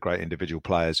obviously got the great individual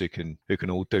players who can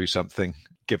all do something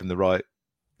given the right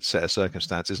set of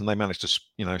circumstances, and they managed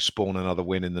to spawn another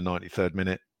win in the 93rd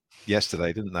minute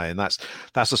yesterday, didn't they? And that's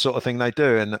the sort of thing they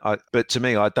do. But to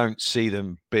me, I don't see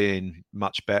them being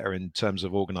much better in terms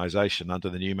of organisation under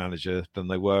the new manager than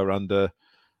they were under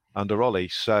Ollie.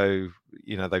 So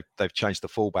they've changed the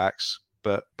fullbacks,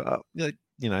 but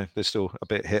they're still a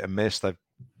bit hit and miss.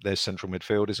 Their central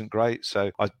midfield isn't great,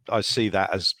 so I see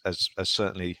that as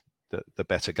certainly the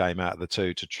better game out of the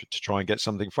 2 to try and get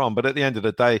something from. But at the end of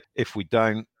the day, if we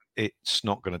don't, it's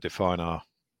not going to define our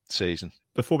season.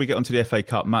 Before we get onto the FA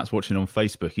Cup, Matt's watching on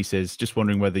Facebook. He says, just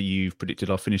wondering whether you've predicted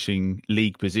our finishing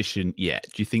league position yet.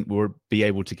 Do you think we'll be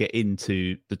able to get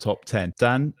into the top 10?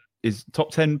 Dan, is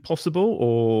top 10 possible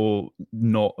or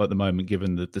not at the moment,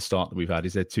 given the start that we've had?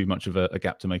 Is there too much of a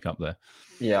gap to make up there?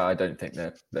 Yeah, I don't think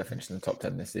they're finishing the top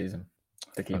 10 this season,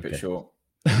 to keep it short.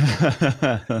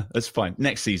 That's fine.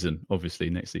 Next season, obviously,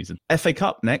 next season. FA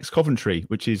Cup next, Coventry,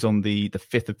 which is on the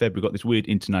 5th of February. We've got this weird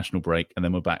international break, and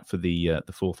then we're back for the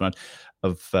 4th round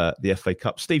of the FA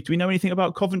Cup. Steve, do we know anything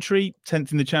about Coventry?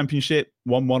 10th in the Championship,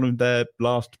 won one of their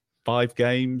last 5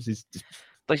 games.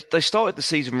 They started the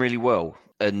season really well,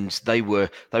 and they were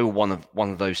one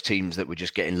of those teams that were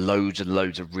just getting loads and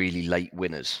loads of really late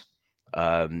winners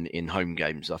in home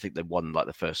games. I think they won like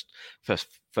the first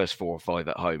 4 or 5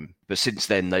 at home, but since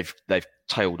then they've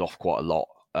tailed off quite a lot.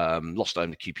 Lost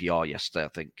home to QPR yesterday, I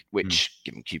think, which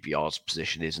given QPR's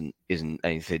position isn't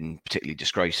anything particularly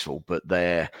disgraceful, but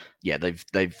they've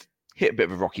hit a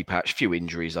bit of a rocky patch, few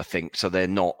injuries, I think, so they're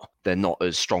not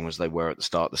as strong as they were at the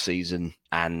start of the season.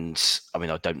 And I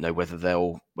mean, I don't know whether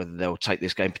they'll take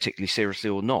this game particularly seriously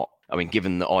or not. I mean,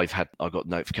 given that I got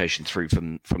notification through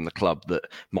from the club that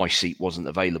my seat wasn't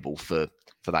available for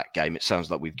that game, it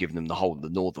sounds like we've given them the whole of the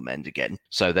northern end again.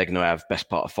 So they're going to have best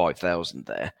part of 5,000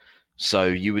 there. So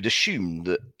you would assume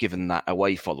that given that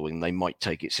away following, they might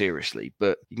take it seriously.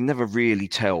 But you can never really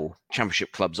tell.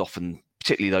 Championship clubs often,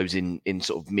 particularly those in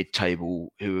sort of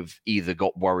mid-table, who have either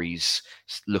got worries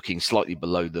looking slightly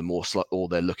below them or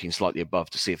they're looking slightly above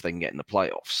to see if they can get in the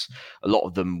playoffs. A lot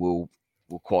of them will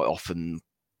quite often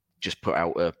just put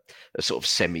out a sort of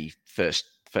semi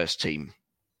first team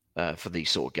for these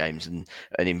sort of games, and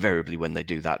invariably when they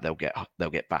do that, they'll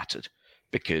get battered,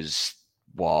 because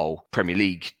while Premier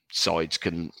League sides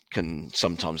can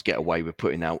sometimes get away with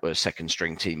putting out a second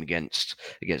string team against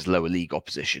lower league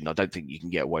opposition, I don't think you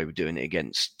can get away with doing it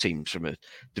against teams from a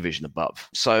division above.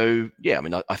 So yeah, I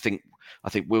mean, I think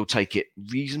we'll take it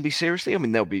reasonably seriously. I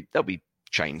mean, there'll be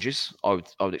changes. I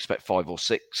would expect 5 or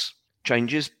 6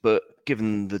 changes, but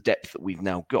given the depth that we've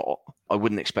now got, I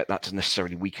wouldn't expect that to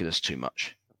necessarily weaken us too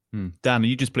much. Dan, are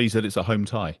you just pleased that it's a home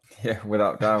tie? Yeah,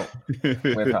 without doubt.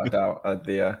 Without doubt.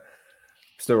 I'd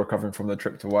still recovering from the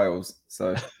trip to Wales.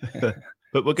 So,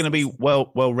 but we're going to be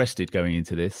well rested going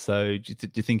into this. So, do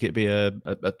you think it'd be a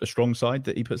strong side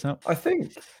that he puts out? I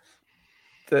think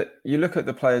that you look at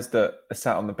the players that are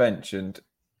sat on the bench, and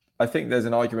I think there's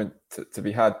an argument to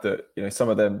be had that some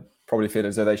of them probably feel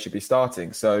as though they should be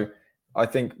starting. So, I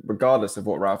think regardless of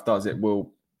what Ralph does, it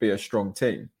will be a strong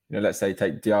team. Let's say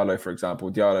take Diallo, for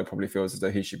example. Diallo probably feels as though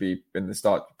he should be in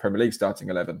the Premier League starting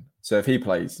 11. So if he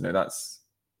plays, that's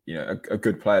a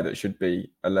good player that should be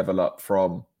a level up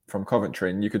from Coventry.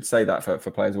 And you could say that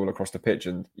for players all across the pitch.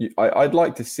 And I'd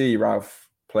like to see Ralph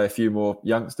play a few more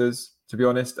youngsters, to be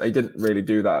honest. He didn't really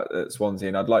do that at Swansea,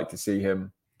 and I'd like to see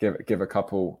him give a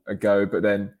couple a go. But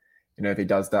then, if he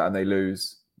does that and they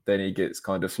lose, then he gets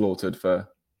kind of slaughtered for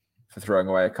throwing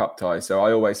away a cup tie. So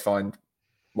I always find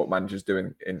what managers do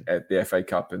in the FA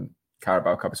Cup and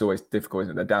Carabao Cup, it's always difficult,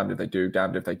 isn't it? They're damned if they do,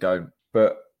 damned if they don't.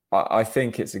 But I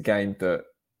think it's a game that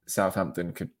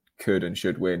Southampton could and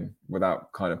should win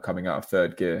without kind of coming out of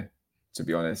third gear, to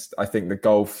be honest. I think the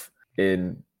gulf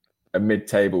in a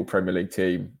mid-table Premier League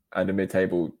team and a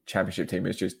mid-table Championship team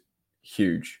is just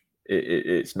huge.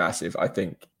 It's massive. I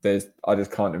think I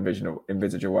just can't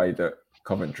envisage a way that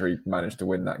Coventry managed to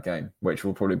win that game, which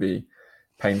will probably be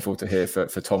painful to hear for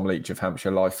Tom Leach of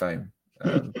Hampshire Live fame,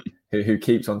 who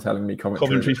keeps on telling me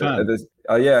Coventry fan.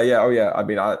 Oh yeah. I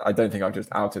mean, I don't think I've just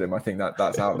outed him. I think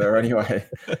that's out there anyway.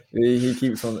 He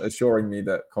keeps on assuring me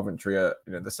that Coventry are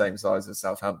the same size as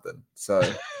Southampton. So,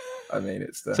 I mean,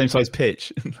 it's the same size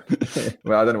pitch.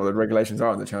 Well, I don't know what the regulations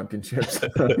are in the Championships.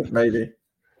 Maybe.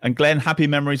 And Glenn, happy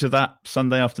memories of that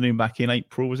Sunday afternoon back in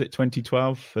April, was it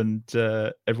 2012? And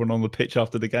everyone on the pitch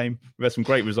after the game. We had some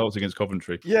great results against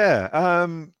Coventry. Yeah.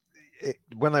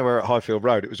 When they were at Highfield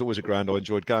Road, it was always a ground I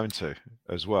enjoyed going to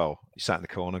as well. You sat in the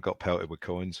corner, got pelted with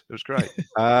coins. It was great.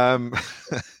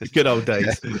 Good old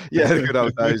days. Yeah, the good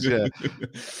old days, yeah.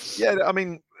 Yeah, I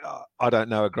mean, I don't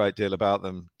know a great deal about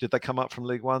them. Did they come up from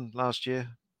League One last year?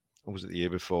 Or was it the year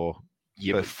before?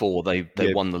 Before they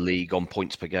won the league on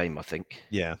points per game, I think.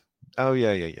 Yeah. Oh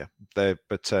yeah.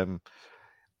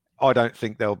 I don't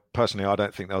think they'll take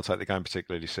the game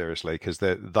particularly seriously, because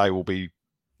they will be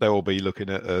looking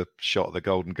at a shot at the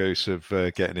golden goose of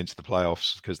getting into the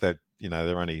playoffs, because they're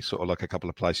only sort of like a couple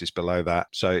of places below that.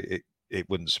 So it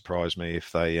wouldn't surprise me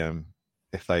if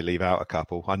they leave out a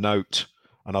couple. I note,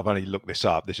 and I've only looked this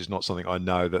up, this is not something I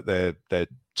know, that their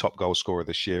top goal scorer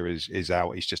this year is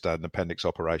out. He's just had an appendix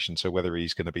operation, so whether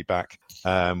he's going to be back,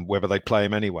 whether they play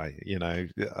him anyway,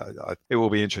 it will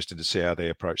be interesting to see how they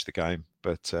approach the game.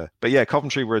 But yeah,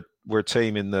 Coventry were a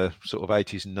team in the sort of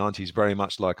 80s and 90s, very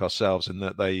much like ourselves, in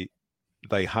that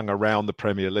they hung around the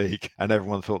Premier League and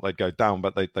everyone thought they'd go down,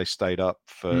 but they stayed up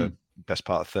for best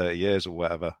part of 30 years or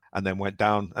whatever, and then went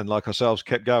down, and like ourselves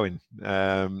kept going.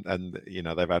 And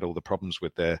they've had all the problems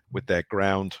with their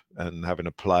ground and having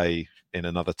to play in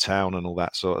another town and all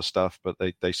that sort of stuff, but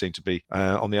they seem to be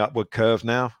on the upward curve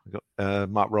now. We've got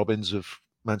Mark Robins of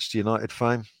Manchester United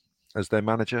fame as their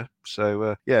manager,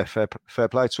 so yeah, fair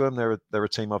play to them. They're a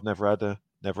team I've never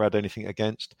had anything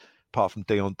against, apart from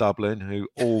Dion Dublin, who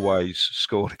always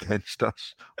scored against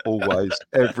us, always,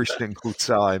 every single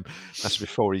time. That's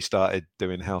before he started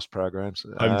doing house programs.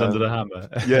 Homes under the hammer.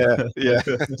 Yeah.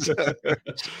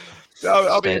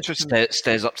 I'll be interested.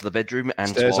 Stairs up to the bedroom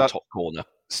and to our top corner.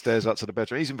 Stairs up to the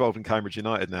bedroom. He's involved in Cambridge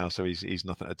United now, so he's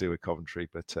nothing to do with Coventry.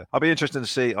 But I'll be interested to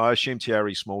see. I assume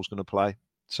Thierry Small's going to play,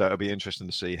 so it'll be interesting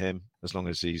to see him, as long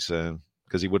as he's.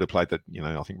 Because he would have played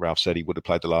I think Ralph said he would have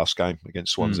played the last game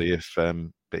against Swansea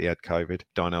but he had COVID.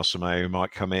 Darnell Sameu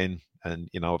might come in, and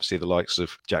obviously the likes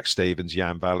of Jack Stevens,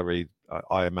 Jan Valery,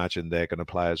 I imagine they're going to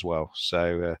play as well.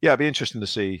 So yeah, it'll be interesting to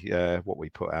see what we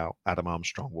put out. Adam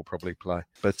Armstrong will probably play,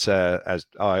 but as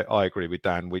I agree with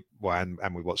Dan,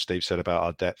 and with what Steve said about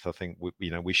our depth, I think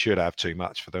we should have too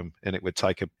much for them, and it would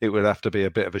have to be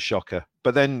a bit of a shocker.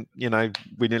 But then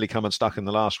we nearly come unstuck in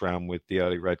the last round with the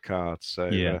early red cards. So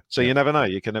you never know.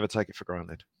 You can never take it for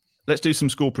granted. Let's do some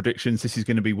score predictions. This is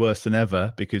going to be worse than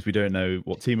ever because we don't know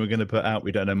what team we're going to put out.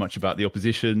 We don't know much about the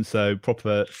opposition, so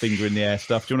proper finger in the air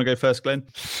stuff. Do you want to go first, Glenn?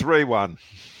 3-1.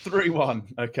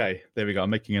 3-1. Okay, there we go.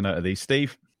 I'm making a note of these.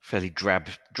 Steve? Fairly drab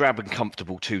and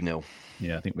comfortable 2-0.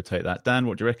 Yeah, I think we'll take that. Dan,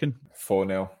 what do you reckon?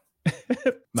 4-0.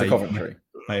 To Coventry.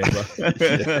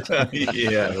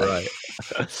 Yeah, right.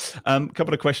 A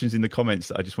couple of questions in the comments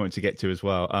that I just wanted to get to as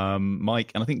well.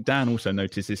 Mike, and I think Dan also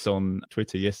noticed this on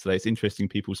Twitter yesterday. It's interesting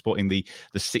people spotting the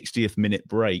 60th minute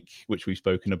break, which we've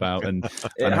spoken about, and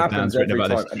it happens every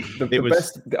time.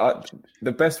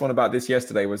 The best one about this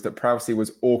yesterday was that Prowsey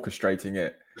was orchestrating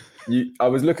it. I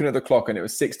was looking at the clock and it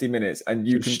was 60 minutes,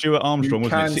 and Stuart Armstrong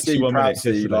wasn't it? 61 minutes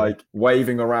like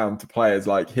waving around to players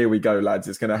like, "Here we go, lads,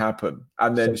 it's going to happen."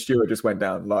 And then Stuart just went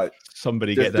down, like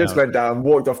somebody just went down,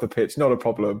 walked off the pitch, not a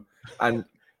problem. And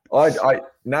I just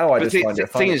find it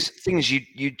funny. Thing is,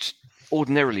 you'd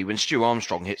ordinarily when Stuart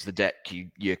Armstrong hits the deck,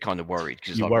 you're kind of worried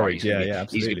because you're like, worried.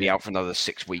 He's going to be out for another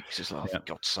 6 weeks. It's like, for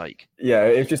God's sake. Yeah,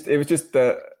 it was just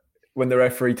that. When the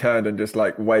referee turned and just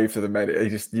like waved to the men, you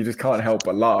just can't help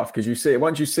but laugh because you see it.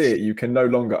 Once you see it, you can no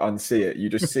longer unsee it. You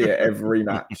just see it every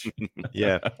match.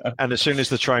 Yeah, and as soon as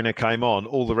the trainer came on,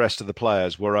 all the rest of the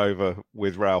players were over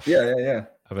with Ralph. Yeah.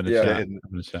 Having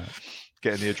a chat.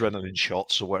 Getting the adrenaline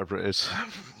shots or whatever it is.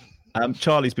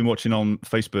 Charlie's been watching on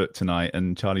Facebook tonight,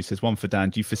 and Charlie says, one for Dan,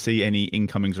 do you foresee any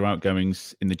incomings or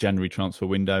outgoings in the January transfer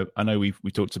window? I know we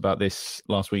talked about this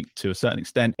last week to a certain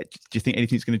extent. Do you think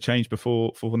anything's going to change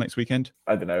before next weekend?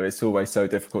 I don't know. It's always so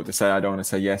difficult to say. I don't want to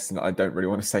say yes, and I don't really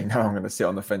want to say no. I'm going to sit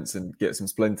on the fence and get some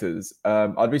splinters.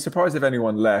 I'd be surprised if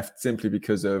anyone left simply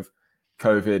because of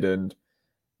COVID and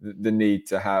the need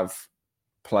to have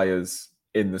players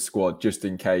in the squad just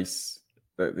in case.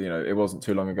 It wasn't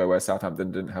too long ago where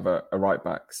Southampton didn't have a right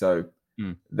back, so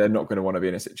they're not going to want to be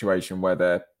in a situation where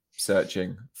they're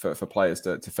searching for players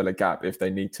to fill a gap if they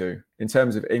need to. In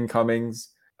terms of incomings,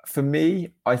 for me,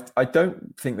 I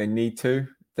don't think they need to.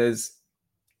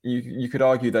 You could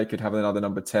argue they could have another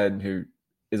number 10 who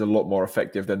is a lot more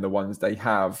effective than the ones they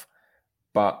have,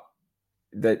 but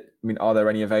are there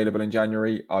any available in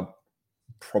January?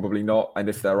 Probably not. And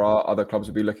if there are, other clubs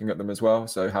would be looking at them as well.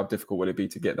 So how difficult would it be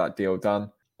to get that deal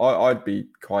done? I'd be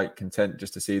quite content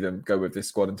just to see them go with this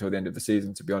squad until the end of the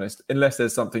season, to be honest, unless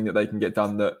there's something that they can get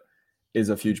done that is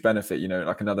of huge benefit,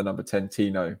 like another number 10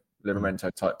 Tino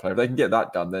Livramento type player. If they can get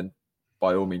that done, then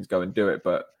by all means go and do it.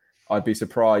 But I'd be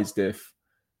surprised if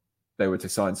they were to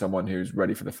sign someone who's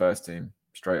ready for the first team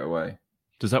straight away.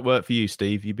 Does that work for you,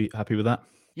 Steve? You'd be happy with that?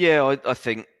 Yeah, I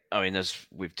think, as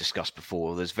we've discussed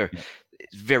before, it's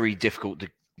very difficult to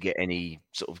get any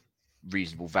sort of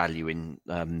reasonable value in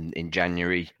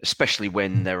January, especially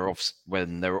when there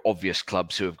are obvious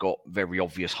clubs who have got very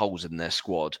obvious holes in their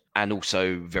squad and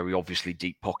also very obviously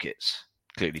deep pockets.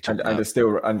 Clearly, and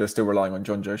they're still relying on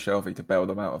John Joe Shelvey to bail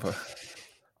them out of her.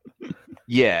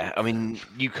 Yeah,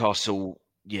 Newcastle.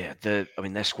 Yeah, their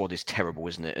squad is terrible,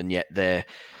 isn't it? And yet the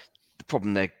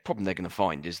problem they're going to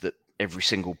find is that every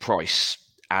single price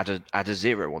add a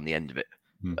zero on the end of it.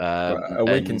 A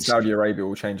week in Saudi Arabia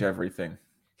will change everything.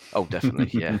 Oh,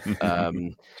 definitely, yeah.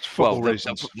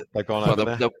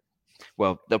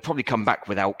 They'll probably come back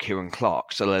without Kieran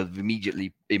Clark, so they'll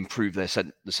immediately improve the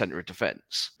centre of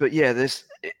defence. But yeah,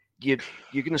 you're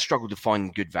going to struggle to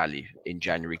find good value in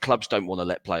January. Clubs don't want to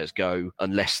let players go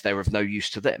unless they're of no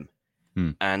use to them,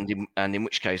 and in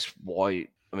which case, why?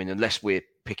 Unless we're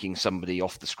picking somebody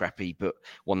off the scrappy, but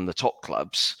one of the top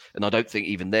clubs, and I don't think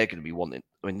even they're going to be wanting.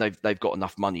 They've got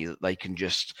enough money that they can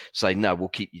just say, no, we'll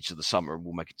keep you to the summer and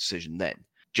we'll make a decision then,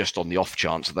 just on the off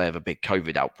chance that they have a big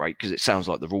COVID outbreak, because it sounds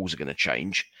like the rules are going to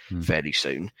change fairly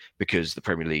soon because the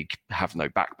Premier League have no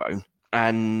backbone.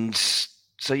 And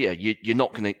so, yeah, you're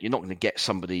not going to get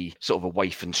somebody sort of a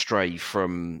waif and stray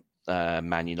from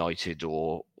Man United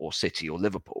or City or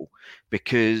Liverpool,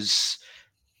 because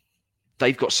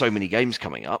they've got so many games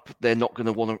coming up. They're not going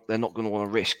to want to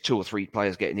risk 2 or 3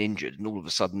 players getting injured, and all of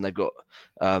a sudden they've got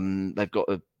a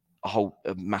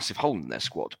massive hole in their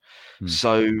squad.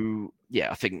 So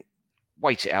yeah, I think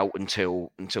wait it out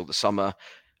until the summer.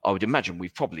 I would imagine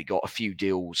we've probably got a few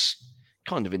deals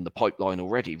kind of in the pipeline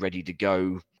already, ready to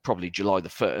go. Probably July the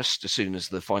 1st, as soon as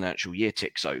the financial year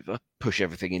ticks over, push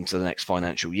everything into the next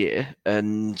financial year,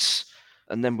 and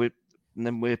then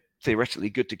we're theoretically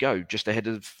good to go just ahead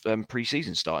of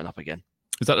pre-season starting up again.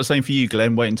 Is that the same for you,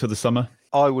 Glenn? Wait until the summer?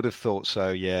 I would have thought so,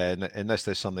 yeah, unless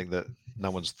there's something that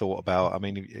no one's thought about.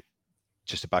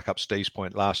 Just to back up Steve's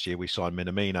point, last year we signed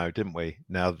Minamino, didn't we?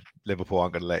 Now Liverpool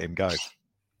aren't going to let him go.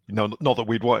 No, not that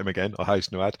we'd want him again, I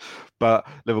hasten to add, but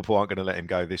Liverpool aren't going to let him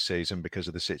go this season because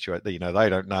of the situation. They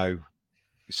don't know.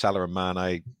 Salah and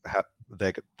Mane,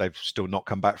 they've still not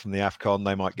come back from the AFCON.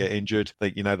 They might get injured.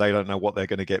 They don't know what they're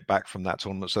going to get back from that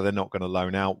tournament, so they're not going to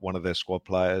loan out one of their squad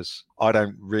players. I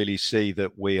don't really see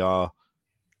that we are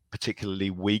particularly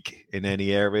weak in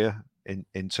any area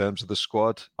in terms of the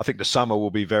squad. I think the summer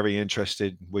will be very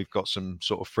interesting. We've got some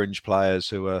sort of fringe players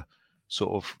who are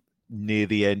sort of near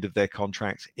the end of their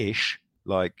contracts-ish,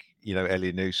 like,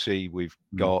 Elyounoussi. We've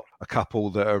got a couple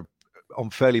that are on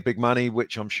fairly big money,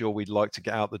 which I'm sure we'd like to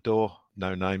get out the door.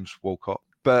 No names, Walcott.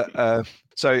 But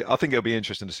so I think it'll be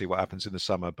interesting to see what happens in the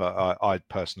summer. But I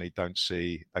personally don't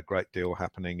see a great deal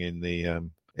happening in the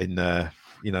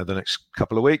next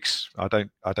couple of weeks. I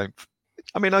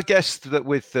mean, I guess that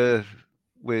with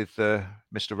Mr.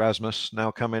 Rasmus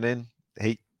now coming in,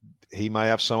 he may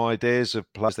have some ideas of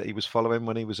players that he was following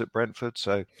when he was at Brentford.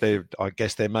 So I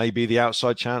guess there may be the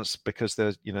outside chance because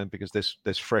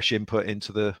there's fresh input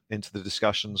into the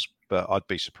discussions. But I'd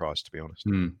be surprised, to be honest.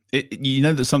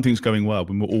 That something's going well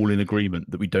when we're all in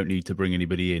agreement that we don't need to bring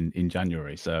anybody in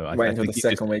January. So I wait until the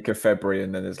second week of February,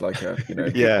 and then there's like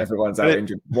everyone's out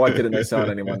injured. Why didn't they sign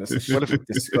anyone? That's a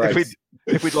disgrace.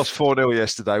 If we'd lost 4-0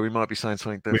 yesterday, we might be saying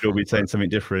something different. We'd all be saying something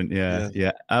different,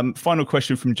 yeah. Final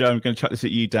question from Joe. I'm going to chuck this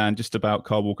at you, Dan, just about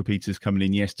Kyle Walker-Peters coming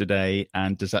in yesterday.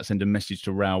 And does that send a message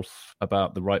to Ralph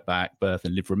about the right-back berth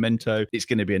and Livramento? It's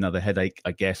going to be another headache,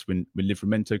 I guess, when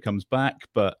Livramento comes back.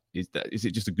 But is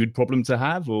it just a good problem to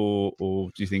have? Or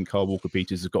do you think Kyle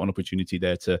Walker-Peters has got an opportunity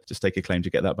there to stake a claim to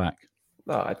get that back?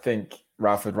 No, I think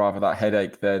Ralph would rather that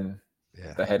headache than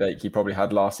the headache he probably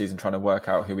had last season trying to work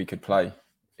out who he could play.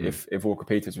 If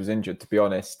Walker-Peters was injured, to be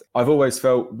honest. I've always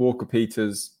felt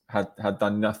Walker-Peters had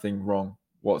done nothing wrong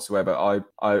whatsoever.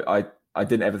 I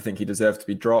didn't ever think he deserved to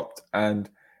be dropped. And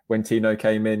when Tino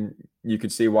came in, you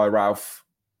could see why Ralph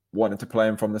wanted to play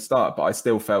him from the start. But I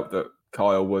still felt that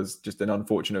Kyle was just an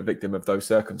unfortunate victim of those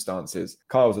circumstances.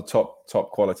 Kyle's a top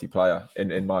quality player,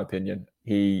 in my opinion.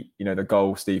 He, the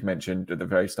goal Steve mentioned at the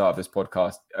very start of this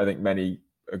podcast, I think many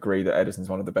agree that Ederson's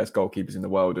one of the best goalkeepers in the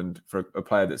world, and for a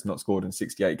player that's not scored in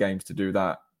 68 games to do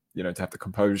that, to have the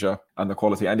composure and the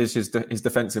quality, and his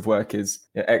defensive work is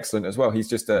excellent as well. He's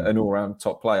just an all-round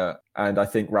top player, and I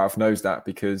think Ralph knows that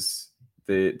because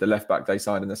the left back they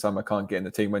signed in the summer can't get in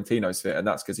the team when Tino's fit, and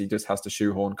that's because he just has to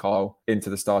shoehorn Kyle into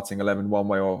the starting 11 one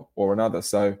way or another.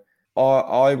 So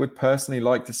I would personally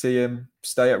like to see him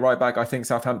stay at right back. I think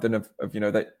Southampton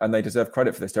they deserve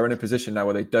credit for this. They're in a position now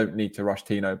where they don't need to rush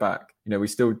Tino back. We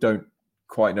still don't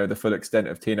quite know the full extent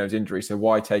of Tino's injury, so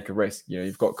why take a risk?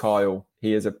 You've got Kyle.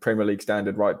 He is a Premier League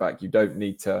standard right back. You don't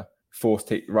need to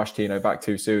rush Tino back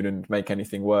too soon and make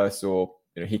anything worse, or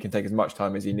he can take as much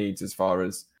time as he needs, as far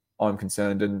as I'm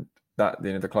concerned. And that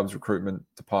the club's recruitment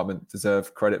department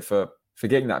deserve credit for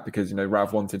getting that, because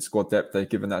Ralph wanted squad depth. They've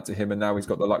given that to him, and now he's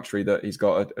got the luxury that he's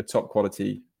got a top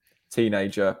quality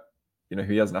teenager, who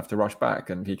he doesn't have to rush back,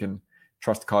 and he can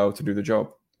trust Kyle to do the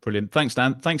job. Brilliant. Thanks,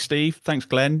 Dan. Thanks, Steve. Thanks,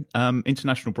 Glenn.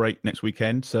 International break next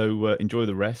weekend, so enjoy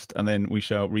the rest, and then we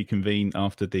shall reconvene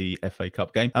after the FA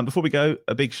Cup game. And before we go,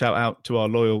 a big shout out to our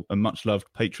loyal and much loved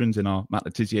patrons in our Matt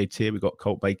Letizia tier. We've got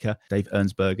Colt Baker, Dave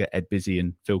Ernsberger, Ed Busy,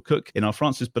 and Phil Cook. In our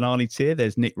Francis Benali tier,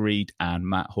 there's Nick Reed and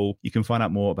Matt Hall. You can find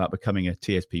out more about becoming a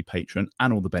TSP patron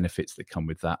and all the benefits that come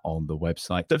with that on the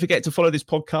website. Don't forget to follow this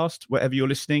podcast wherever you're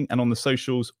listening, and on the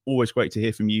socials. Always great to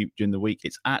hear from you during the week.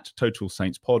 It's at Total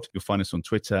Saints Pod. You'll find us on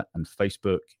Twitter and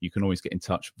Facebook. You can always get in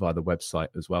touch via the website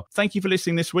as well. Thank you for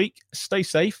listening this week. Stay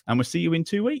safe, and we'll see you in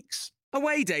 2 weeks.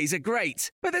 Away days are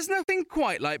great, but there's nothing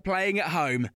quite like playing at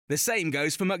home. The same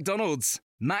goes for McDonald's.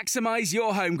 Maximise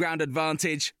your home ground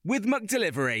advantage with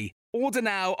McDelivery. Order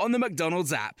now on the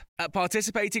McDonald's app. At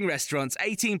participating restaurants,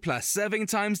 18 plus, serving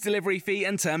times, delivery fee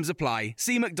and terms apply.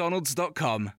 See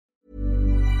mcdonalds.com.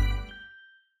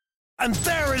 And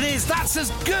there it is, that's as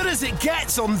good as it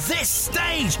gets on this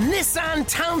stage. Nissan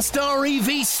Townstar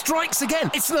EV strikes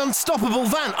again. It's an unstoppable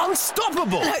van,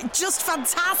 unstoppable. Just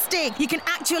fantastic. You can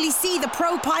actually see the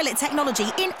ProPilot technology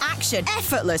in action.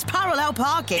 Effortless parallel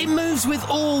parking. It moves with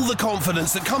all the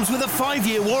confidence that comes with a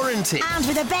 5-year warranty. And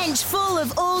with a bench full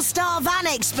of all-star van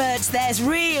experts, there's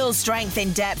real strength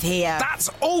in depth here. That's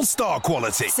all-star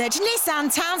quality. Search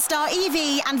Nissan Townstar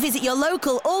EV and visit your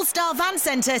local all-star van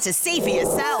centre to see for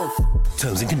yourself.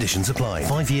 Terms and conditions apply.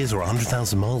 5 years or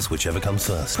 100,000 miles, whichever comes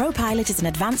first. ProPilot is an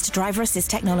advanced driver assist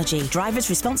technology. Driver's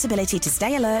responsibility to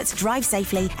stay alert, drive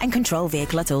safely, and control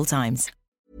vehicle at all times.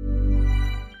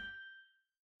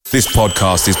 This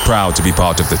podcast is proud to be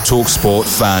part of the TalkSport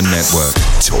Fan Network.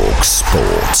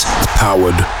 TalkSport.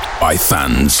 Powered by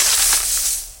fans.